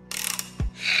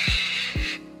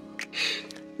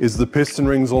is the piston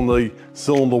rings on the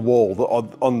cylinder wall,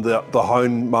 on the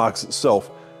hone marks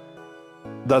itself.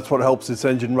 That's what helps this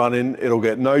engine run in. It'll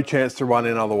get no chance to run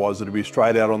in otherwise. It'll be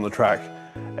straight out on the track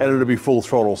and it'll be full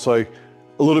throttle. So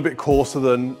a little bit coarser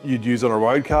than you'd use on a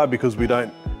road car because we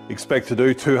don't expect to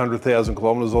do 200,000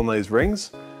 kilometers on these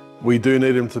rings. We do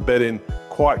need them to bed in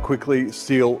quite quickly,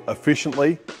 seal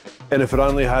efficiently. And if it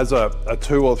only has a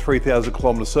 2,000 or 3,000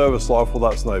 kilometer service life, well,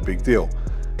 that's no big deal.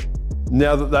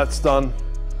 Now that that's done,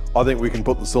 I think we can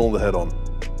put the cylinder head on.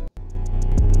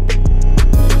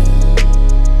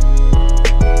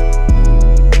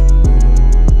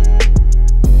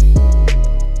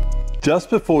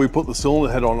 Just before we put the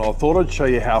cylinder head on, I thought I'd show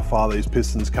you how far these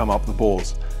pistons come up the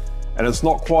bores. And it's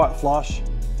not quite flush,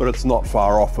 but it's not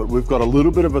far off it. We've got a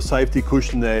little bit of a safety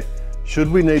cushion there. Should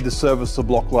we need to service the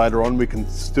block later on, we can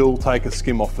still take a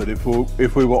skim off it. If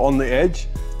we were on the edge,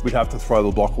 we'd have to throw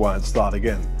the block away and start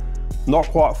again. Not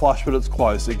quite flush, but it's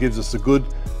close. It gives us a good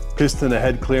piston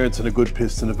head clearance and a good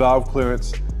piston valve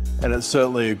clearance, and it's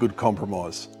certainly a good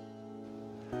compromise.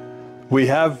 We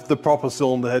have the proper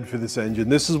cylinder head for this engine.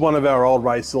 This is one of our old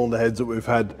race cylinder heads that we've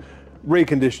had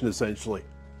reconditioned essentially.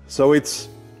 So it's,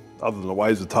 other than it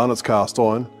weighs a ton, it's cast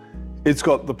iron. It's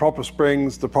got the proper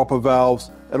springs, the proper valves,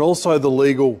 and also the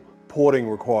legal porting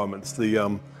requirements,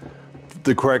 the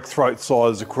correct throat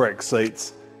size, the correct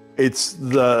seats. It's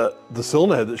the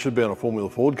cylinder head that should be on a Formula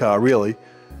Ford car, really.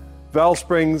 Valve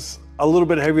springs, a little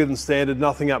bit heavier than standard,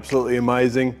 nothing absolutely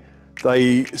amazing.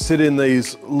 They sit in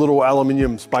these little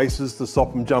aluminium spaces to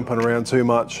stop them jumping around too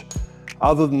much.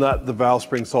 Other than that, the valve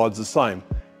spring side's the same.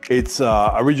 It's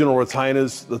original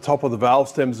retainers. The top of the valve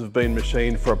stems have been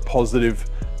machined for a positive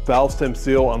valve stem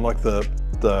seal, unlike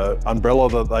the umbrella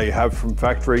that they have from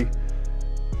factory.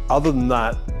 Other than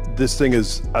that, this thing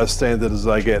is as standard as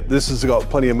they get. This has got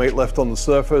plenty of meat left on the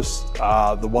surface.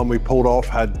 The one we pulled off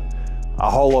had a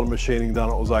whole lot of machining done.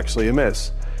 It was actually a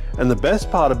mess. And the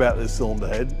best part about this cylinder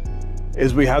head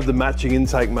is we have the matching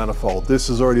intake manifold. This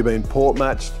has already been port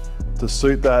matched to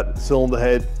suit that cylinder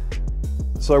head.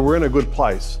 So we're in a good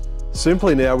place.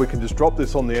 Simply now we can just drop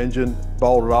this on the engine,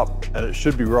 bolt it up, and it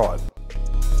should be right.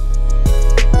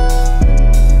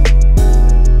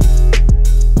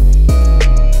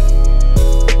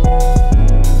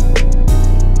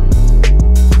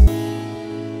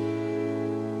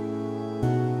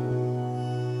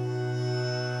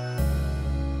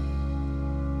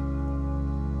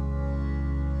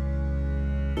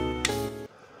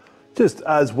 Just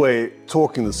as we're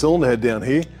talking the cylinder head down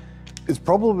here, it's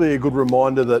probably a good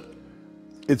reminder that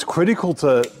it's critical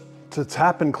to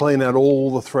tap and clean out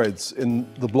all the threads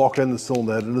in the block and the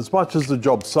cylinder head. And as much as the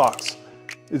job sucks,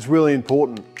 it's really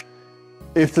important.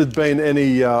 If there'd been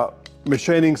any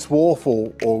machining swarf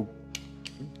or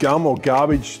gum or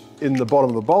garbage in the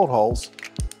bottom of the bolt holes,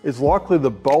 it's likely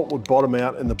the bolt would bottom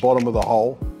out in the bottom of the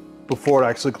hole before it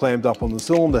actually clamped up on the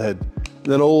cylinder head. And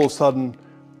then all of a sudden,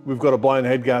 we've got a blown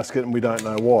head gasket and we don't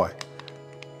know why.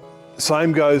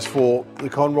 Same goes for the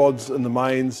conrods and the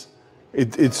mains.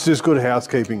 It's just good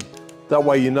housekeeping. That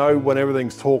way you know when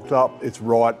everything's torqued up, it's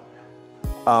right.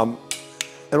 And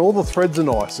all the threads are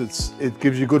nice. It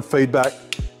gives you good feedback.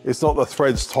 It's not the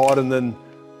threads tight and then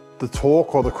the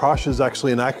torque or the crush is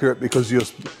actually inaccurate because you're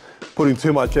putting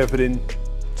too much effort in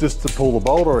just to pull the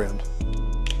bolt around.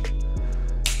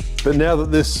 But now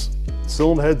that this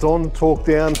cylinder head's on, torque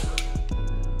down,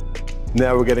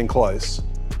 now we're getting close.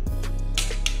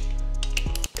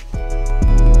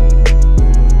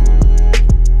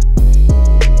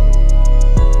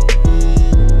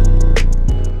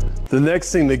 The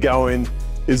next thing to go in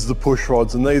is the push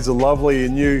rods, and these are lovely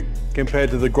and new compared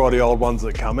to the grotty old ones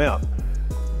that come out.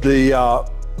 The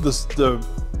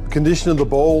condition of the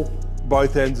ball,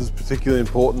 both ends, is particularly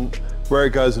important, where it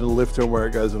goes into the lifter and where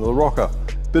it goes into the rocker.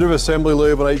 Bit of assembly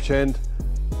lube on each end,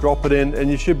 drop it in, and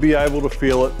you should be able to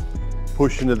feel it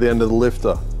push into the end of the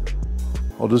lifter.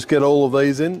 I'll just get all of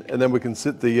these in and then we can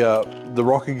sit the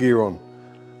rocker gear on.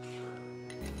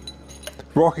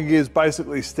 Rocker gear is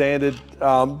basically standard.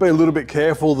 Be a little bit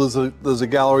careful. There's a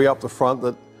gallery up the front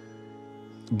that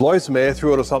blow some air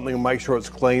through it or something and make sure it's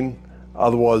clean.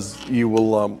 Otherwise you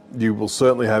will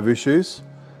certainly have issues.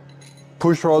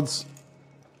 Push rods,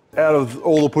 out of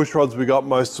all the push rods we got,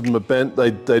 most of them are bent.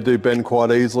 They do bend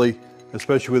quite easily,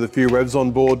 especially with a few revs on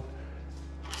board.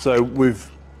 So we've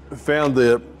found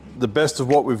the best of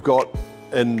what we've got,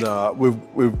 and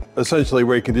we've essentially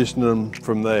reconditioned them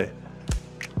from there.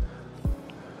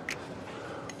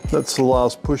 That's the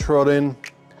last push rod in.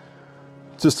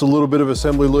 Just a little bit of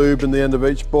assembly lube in the end of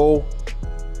each ball,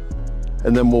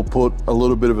 and then we'll put a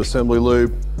little bit of assembly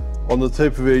lube on the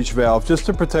tip of each valve just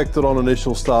to protect it on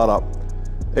initial startup.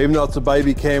 Even though it's a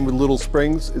baby cam with little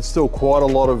springs, it's still quite a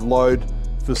lot of load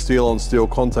for steel on steel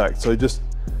contact. So just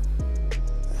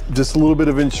just a little bit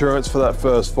of insurance for that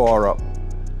first fire up.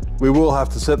 We will have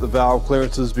to set the valve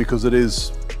clearances because it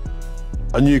is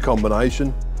a new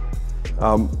combination.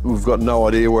 We've got no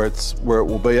idea where it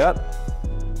will be at,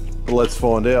 but let's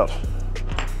find out.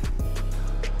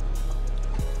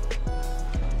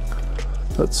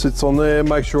 That sits on there.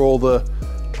 Make sure all the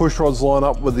push rods line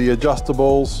up with the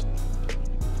adjustables.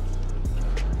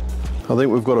 I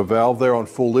think we've got a valve there on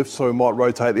full lift, so we might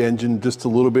rotate the engine just a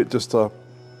little bit just to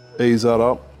ease that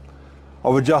up.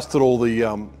 I've adjusted all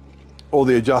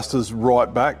the adjusters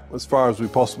right back as far as we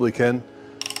possibly can,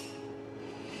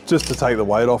 just to take the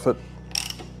weight off it.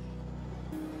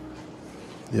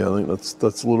 Yeah, I think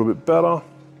that's a little bit better.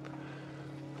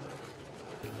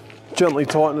 Gently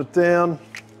tighten it down.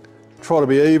 Try to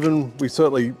be even. We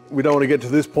don't want to get to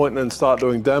this point and then start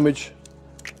doing damage.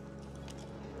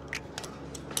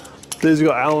 These have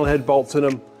got Allen head bolts in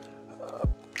them,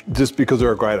 just because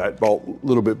they're a grade 8 bolt, a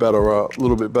little bit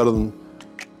better than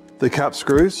the cap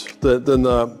screws, than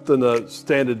the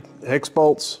standard hex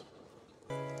bolts.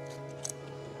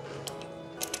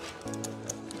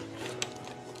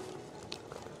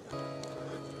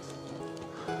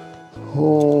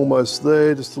 Almost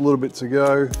there, just a little bit to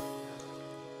go.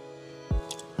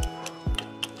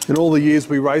 In all the years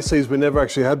we raced these, we never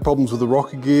actually had problems with the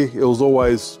rocker gear. It was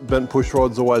always bent push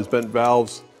rods, always bent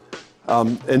valves.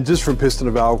 And just from piston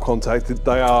to valve contact,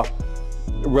 they are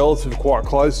relatively quite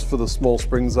close for the small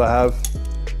springs they have.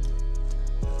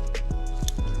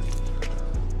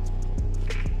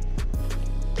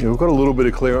 Yeah, we've got a little bit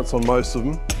of clearance on most of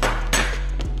them.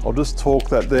 I'll just torque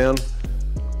that down,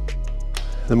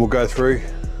 then we'll go through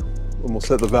and we'll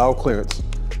set the valve clearance.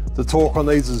 The torque on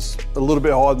these is a little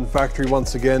bit higher than factory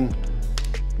once again.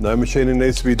 No machining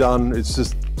needs to be done, it's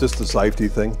just a safety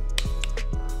thing.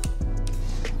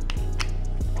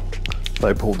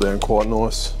 They pull down quite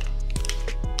nice.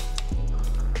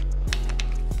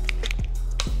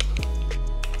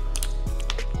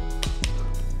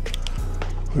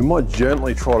 We might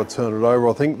gently try to turn it over.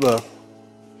 I think the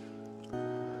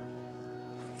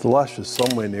lash is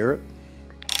somewhere near it.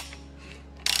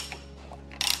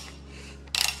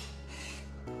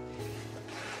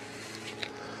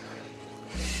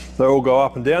 They all go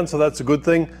up and down, so that's a good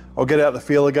thing. I'll get out the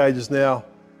feeler gauges now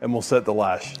and we'll set the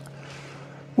lash.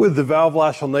 With the valve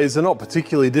lash on these, they're not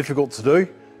particularly difficult to do.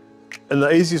 And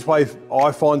the easiest way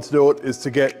I find to do it is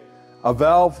to get a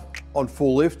valve on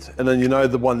full lift, and then you know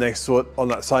the one next to it on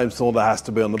that same cylinder has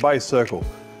to be on the base circle.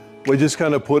 We're just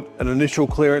going to put an initial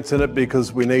clearance in it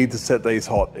because we need to set these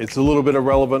hot. It's a little bit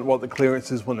irrelevant what the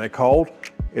clearance is when they're cold.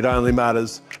 It only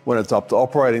matters when it's up to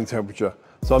operating temperature.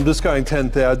 So I'm just going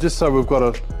 10,000 just so we've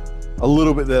got a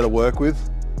little bit there to work with.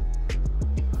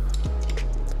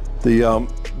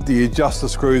 The adjuster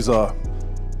screws are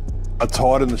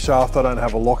tight in the shaft. I don't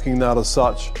have a locking nut as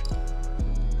such.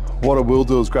 What I will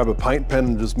do is grab a paint pen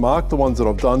and just mark the ones that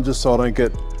I've done just so I don't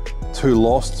get too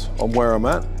lost on where I'm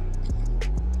at.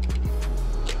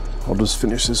 I'll just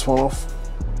finish this one off.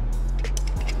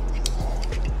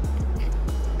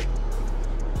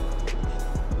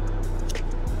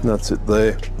 And that's it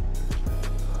there.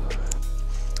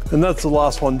 And that's the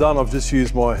last one done. I've just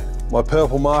used my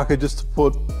purple marker just to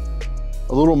put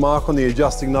a little mark on the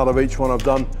adjusting nut of each one I've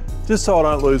done, just so I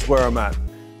don't lose where I'm at.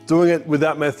 Doing it with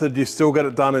that method, you still get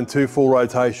it done in 2 full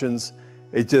rotations.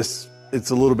 It's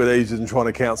a little bit easier than trying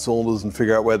to count cylinders and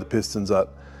figure out where the piston's at.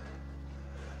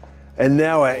 And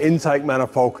now our intake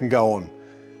manifold can go on.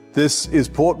 This is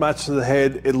port matched to the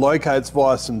head. It locates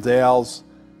via some dowels.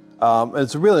 And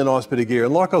it's a really nice bit of gear.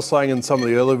 And like I was saying in some of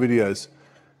the earlier videos,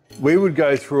 we would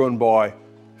go through and buy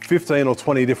 15 or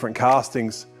 20 different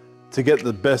castings to get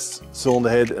the best cylinder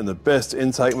head and the best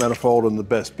intake manifold and the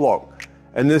best block.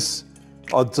 And this,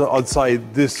 I'd say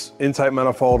this intake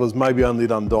manifold has maybe only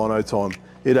done dyno time.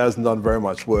 It hasn't done very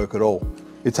much work at all.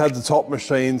 It's had the top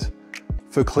machined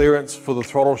for clearance for the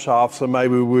throttle shaft, so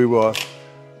maybe we were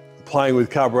playing with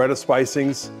carburetor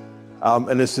spacings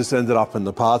and it's just ended up in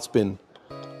the parts bin.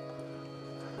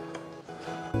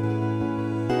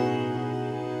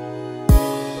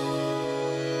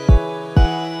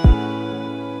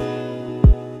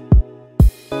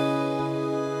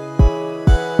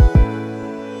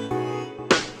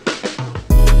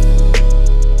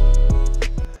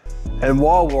 And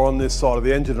while we're on this side of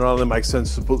the engine, it only makes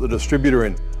sense to put the distributor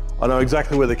in. I know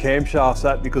exactly where the camshaft's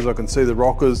at because I can see the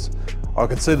rockers. I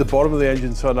can see the bottom of the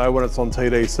engine, so I know when it's on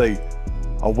TDC.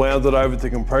 I wound it over to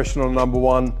compression on number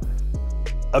 1.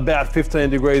 About 15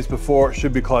 degrees before, it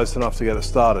should be close enough to get it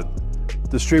started.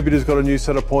 Distributor's got a new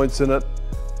set of points in it.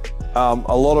 A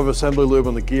lot of assembly lube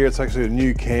on the gear. It's actually a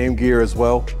new cam gear as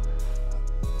well.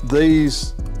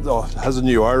 these, oh, it has a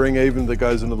new O-ring even that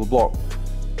goes into the block.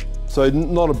 So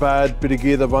not a bad bit of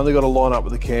gear. They've only got to line up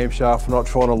with the camshaft. We're not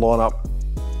trying to line up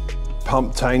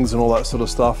pump tangs and all that sort of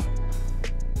stuff.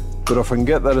 But if I can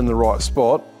get that in the right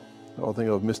spot, I think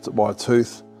I've missed it by a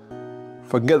tooth.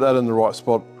 If I can get that in the right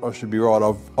spot, I should be right.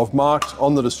 I've marked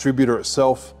on the distributor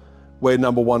itself where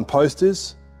number 1 post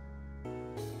is.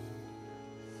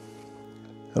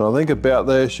 And I think about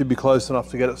there should be close enough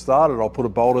to get it started. I'll put a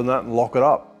bolt in that and lock it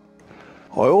up.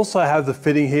 I also have the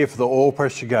fitting here for the oil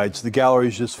pressure gauge. The gallery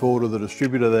is just forward of the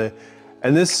distributor there.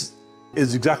 And this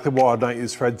is exactly why I don't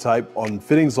use thread tape on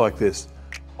fittings like this.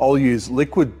 I'll use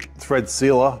liquid thread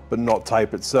sealer, but not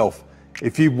tape itself.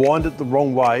 If you wind it the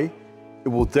wrong way, it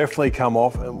will definitely come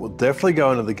off and will definitely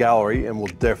go into the gallery and will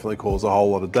definitely cause a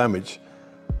whole lot of damage.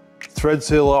 Thread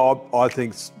sealer, I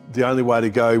think, is the only way to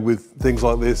go with things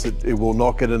like this. It will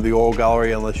not get into the oil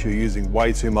gallery unless you're using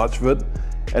way too much of it.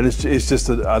 And it's just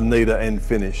a neater end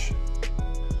finish.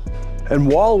 And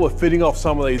while we're fitting off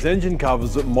some of these engine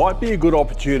covers, it might be a good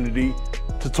opportunity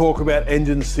to talk about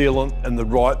engine sealant and the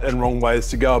right and wrong ways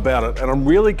to go about it. And I'm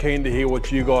really keen to hear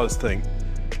what you guys think.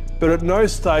 But at no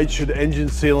stage should engine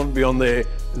sealant be on there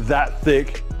that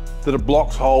thick that it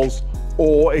blocks holes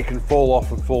or it can fall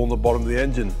off and fall in the bottom of the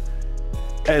engine.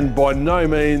 And by no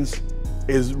means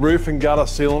is roof and gutter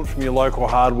sealant from your local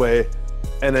hardware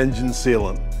an engine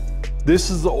sealant.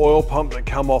 This is the oil pump that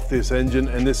come off this engine,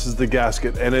 and this is the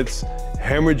gasket, and it's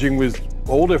hemorrhaging with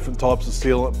all different types of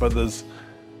sealant, but there's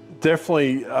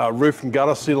definitely roof and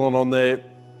gutter sealant on there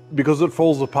because it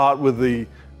falls apart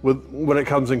when it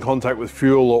comes in contact with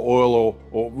fuel or oil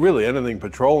or really anything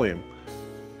petroleum.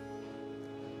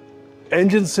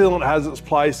 Engine sealant has its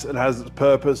place, it has its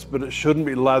purpose, but it shouldn't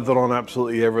be lathered on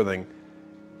absolutely everything.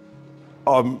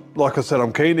 Like I said,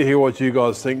 I'm keen to hear what you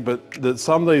guys think, but that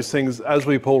some of these things, as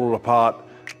we pull it apart,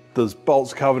 there's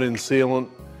bolts covered in sealant,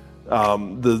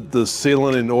 the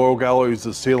sealant in oil galleries, the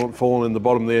sealant falling in the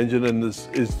bottom of the engine, and this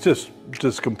is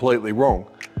just completely wrong.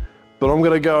 But I'm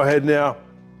gonna go ahead now,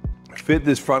 fit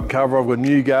this front cover. I've got a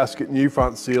new gasket, new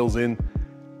front seals in,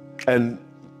 and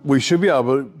we should be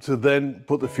able to then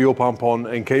put the fuel pump on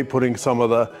and keep putting some of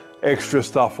the extra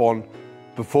stuff on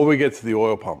before we get to the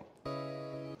oil pump.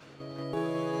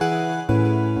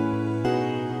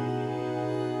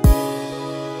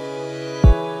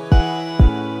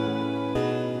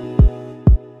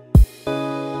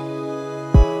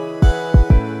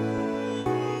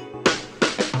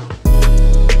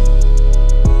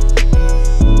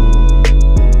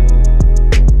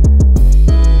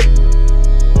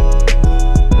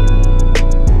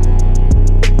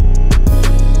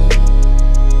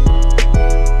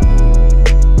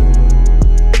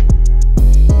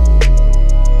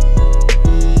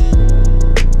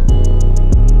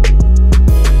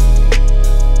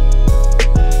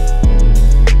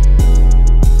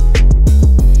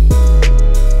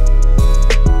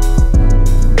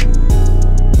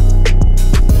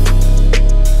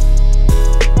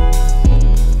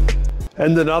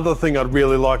 And another thing I'd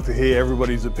really like to hear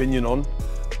everybody's opinion on.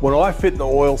 When I fit the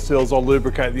oil seals, I'll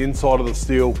lubricate the inside of the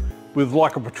steel with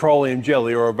like a petroleum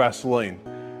jelly or a Vaseline.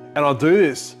 And I'll do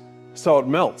this so it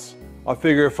melts. I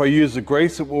figure if I use the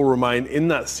grease, it will remain in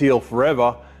that seal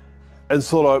forever and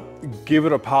sort of give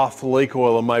it a path to leak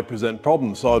oil and may present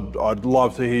problems. So I'd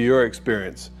love to hear your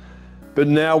experience. But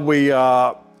now we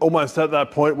are almost at that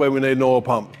point where we need an oil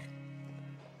pump.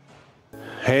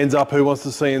 Hands up, who wants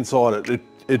to see inside it?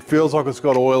 It feels like it's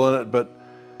got oil in it, but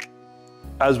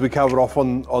as we covered off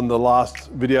on the last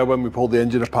video when we pulled the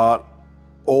engine apart,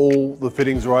 all the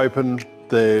fittings are open,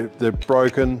 they're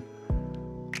broken,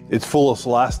 it's full of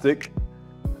elastic,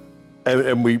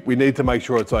 and we need to make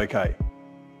sure it's okay.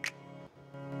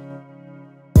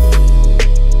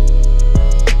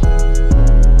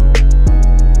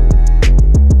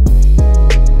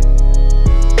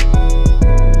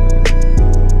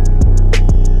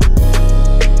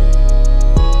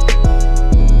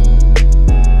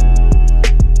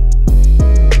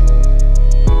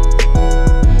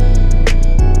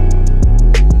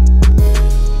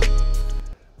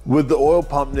 With the oil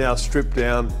pump now stripped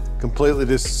down, completely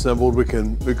disassembled, we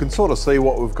can sort of see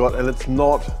what we've got, and it's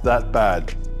not that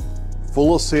bad.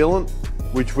 Full of sealant,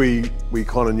 which we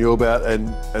kind of knew about,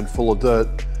 and full of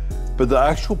dirt, but the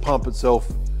actual pump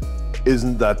itself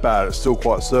isn't that bad. It's still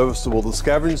quite serviceable. The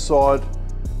scavenge side,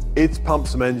 it's pumped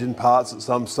some engine parts at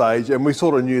some stage, and we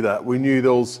sort of knew that. We knew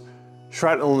there was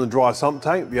shrapnel in the dry sump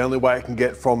tank. The only way it can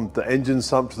get from the engine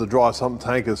sump to the dry sump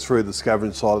tank is through the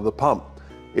scavenge side of the pump.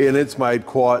 And it's made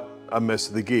quite a mess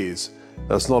of the gears.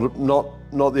 That's not the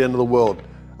end of the world.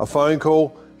 A phone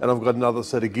call and I've got another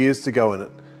set of gears to go in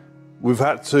it. We've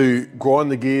had to grind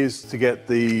the gears to get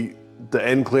the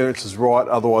end clearances right,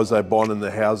 otherwise they bind in the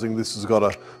housing. This has got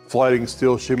a floating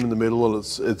steel shim in the middle, and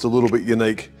it's a little bit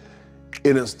unique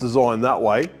in its design that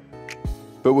way.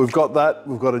 But we've got that,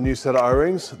 we've got a new set of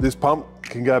O-rings. This pump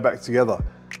can go back together.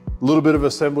 A little bit of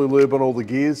assembly lube on all the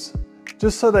gears,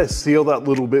 just so they seal that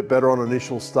little bit better on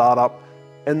initial startup,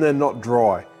 and they're not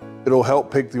dry. It'll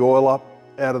help pick the oil up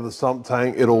out of the sump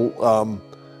tank. It'll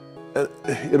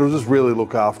just really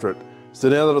look after it. So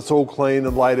now that it's all clean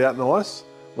and laid out nice,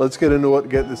 let's get into it,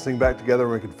 get this thing back together,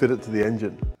 and we can fit it to the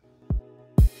engine.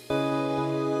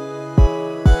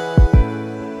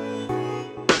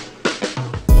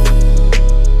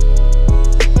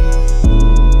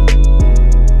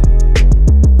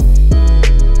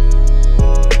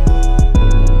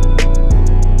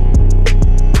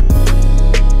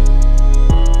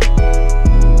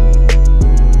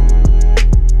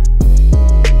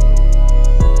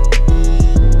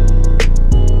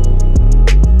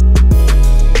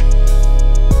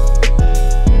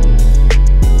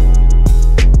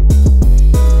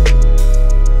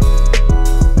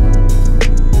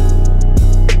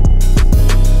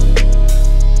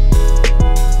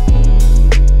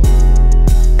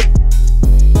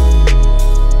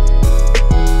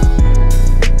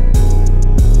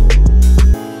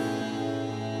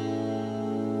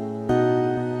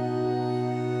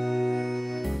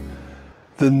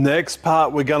 The next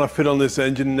part we're going to fit on this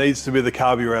engine needs to be the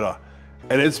carburetor,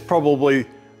 and it's probably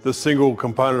the single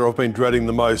component I've been dreading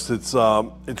the most. It's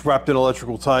wrapped in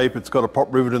electrical tape, it's got a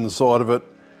pop rivet in the side of it.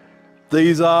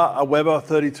 These are a Weber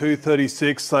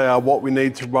 3236, they are what we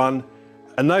need to run,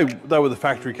 and they were the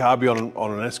factory carby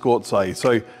on an Escort, say.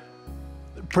 So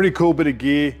pretty cool bit of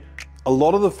gear. A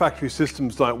lot of the factory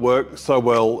systems don't work so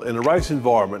well in a race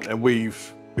environment, and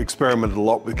we've experimented a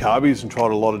lot with carbies and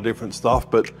tried a lot of different stuff,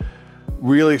 but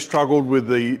really struggled with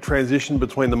the transition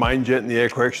between the main jet and the air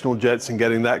correctional jets and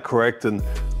getting that correct, and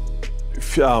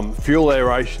fuel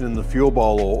aeration in the fuel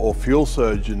bowl or fuel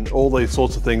surge and all these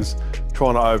sorts of things,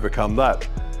 trying to overcome that.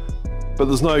 But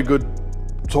there's no good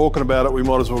talking about it, we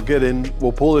might as well get in,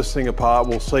 we'll pull this thing apart,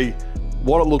 we'll see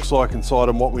what it looks like inside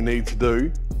and what we need to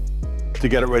do to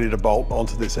get it ready to bolt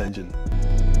onto this engine.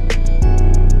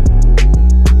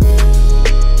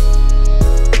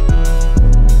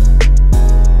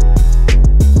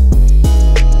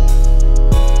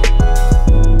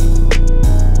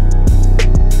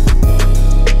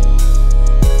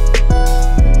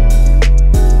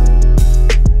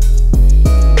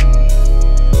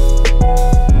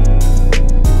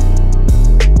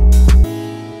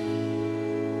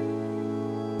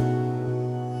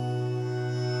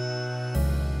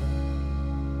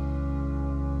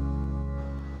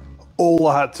 All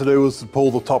I had to do was to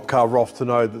pull the top cover off to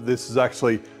know that this is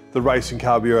actually the racing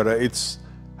carburetor. It's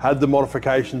had the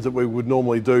modifications that we would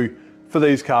normally do for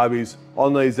these carbies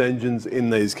on these engines in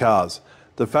these cars.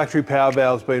 The factory power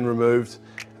valve's been removed,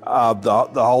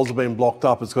 the holes have been blocked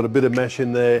up. It's got a bit of mesh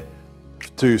in there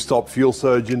to stop fuel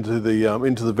surge into the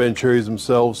Venturis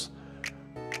themselves.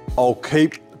 I'll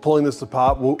keep pulling this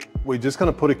apart. We're just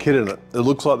going to put a kit in it. It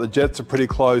looks like the jets are pretty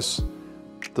close.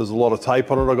 There's a lot of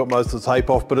tape on it. I got most of the tape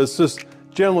off, but it's just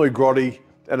generally grotty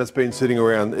and it's been sitting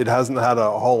around. It hasn't had a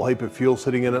whole heap of fuel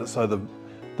sitting in it, so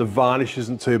the varnish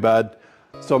isn't too bad.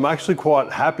 So I'm actually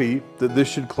quite happy that this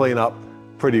should clean up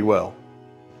pretty well.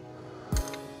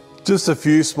 Just a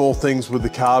few small things with the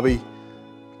carby.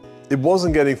 It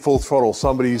wasn't getting full throttle.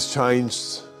 Somebody's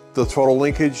changed the throttle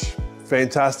linkage.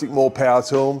 Fantastic, more power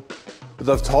to them. But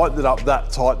they've tightened it up that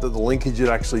tight that the linkage had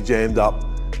actually jammed up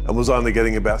and was only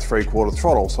getting about 3/4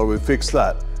 throttle, so we fixed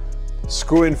that.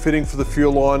 Screw-in fitting for the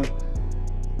fuel line.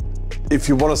 If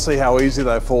you want to see how easy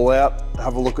they fall out,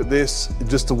 have a look at this.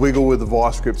 Just a wiggle with the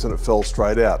vice grips and it fell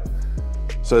straight out.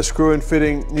 So screw-in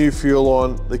fitting, new fuel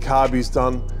line, the carby's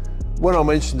done. When I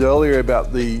mentioned earlier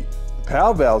about the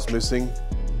power valves missing,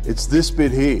 it's this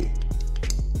bit here.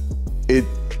 It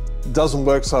doesn't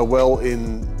work so well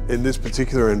in this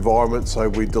particular environment, so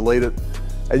we delete it.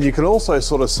 And you can also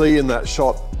sort of see in that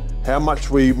shot how much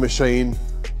we machine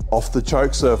off the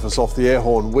choke surface, off the air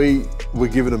horn. We were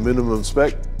given a minimum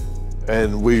spec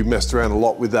and we messed around a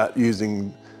lot with that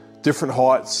using different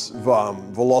heights,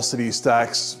 velocity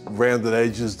stacks, rounded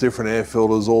edges, different air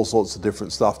filters, all sorts of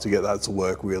different stuff to get that to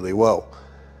work really well.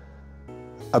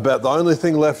 About the only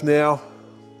thing left now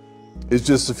is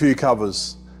just a few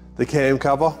covers. The cam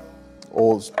cover,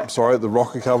 or sorry, the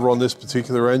rocker cover on this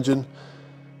particular engine,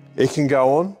 it can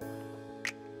go on.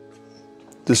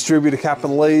 Distributor cap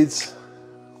and leads,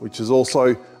 which is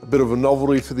also a bit of a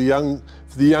novelty for the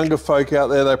younger folk out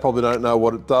there. They probably don't know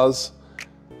what it does.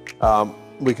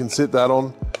 We can sit that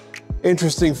on.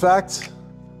 Interesting fact,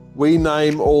 we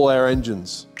name all our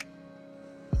engines.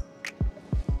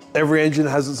 Every engine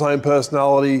has its own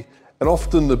personality, and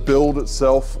often the build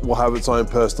itself will have its own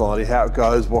personality, how it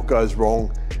goes, what goes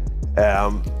wrong,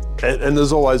 and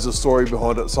there's always a story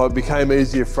behind it. So it became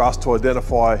easier for us to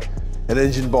identify an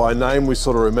engine by name. We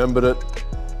sort of remembered it.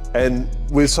 And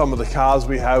with some of the cars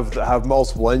we have that have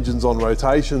multiple engines on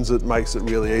rotations, it makes it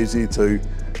really easy to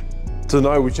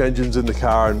know which engine's in the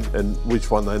car and which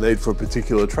one they need for a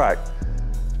particular track.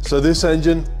 So this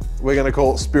engine, we're going to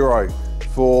call it Spiro.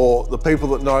 For the people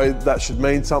that know, that should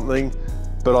mean something,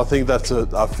 but I think that's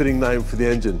a fitting name for the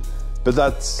engine. But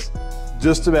that's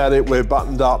just about it. We're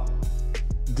buttoned up.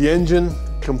 The engine,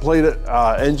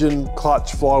 engine,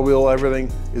 clutch, flywheel, everything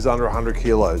is under 100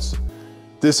 kilos.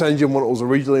 This engine, when it was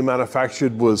originally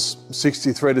manufactured, was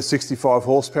 63 to 65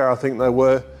 horsepower, I think they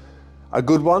were. A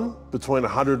good one, between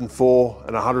 104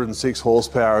 and 106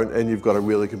 horsepower, and you've got a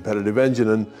really competitive engine.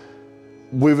 And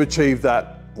we've achieved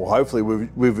that, well, hopefully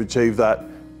we've achieved that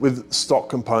with stock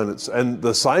components, and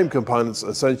the same components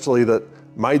essentially that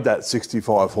made that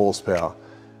 65 horsepower.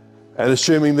 And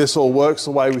assuming this all works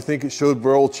the way we think it should,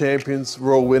 we're all champions,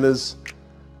 we're all winners.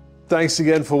 Thanks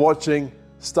again for watching.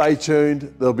 Stay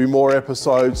tuned, there'll be more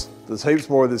episodes. There's heaps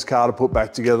more of this car to put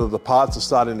back together. The parts are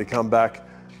starting to come back.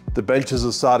 The benches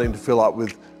are starting to fill up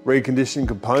with reconditioned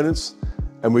components,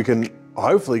 and we can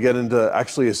hopefully get into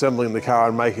actually assembling the car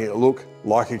and making it look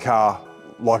like a car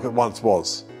like it once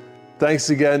was. Thanks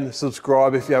again,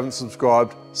 subscribe if you haven't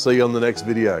subscribed. See you on the next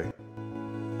video.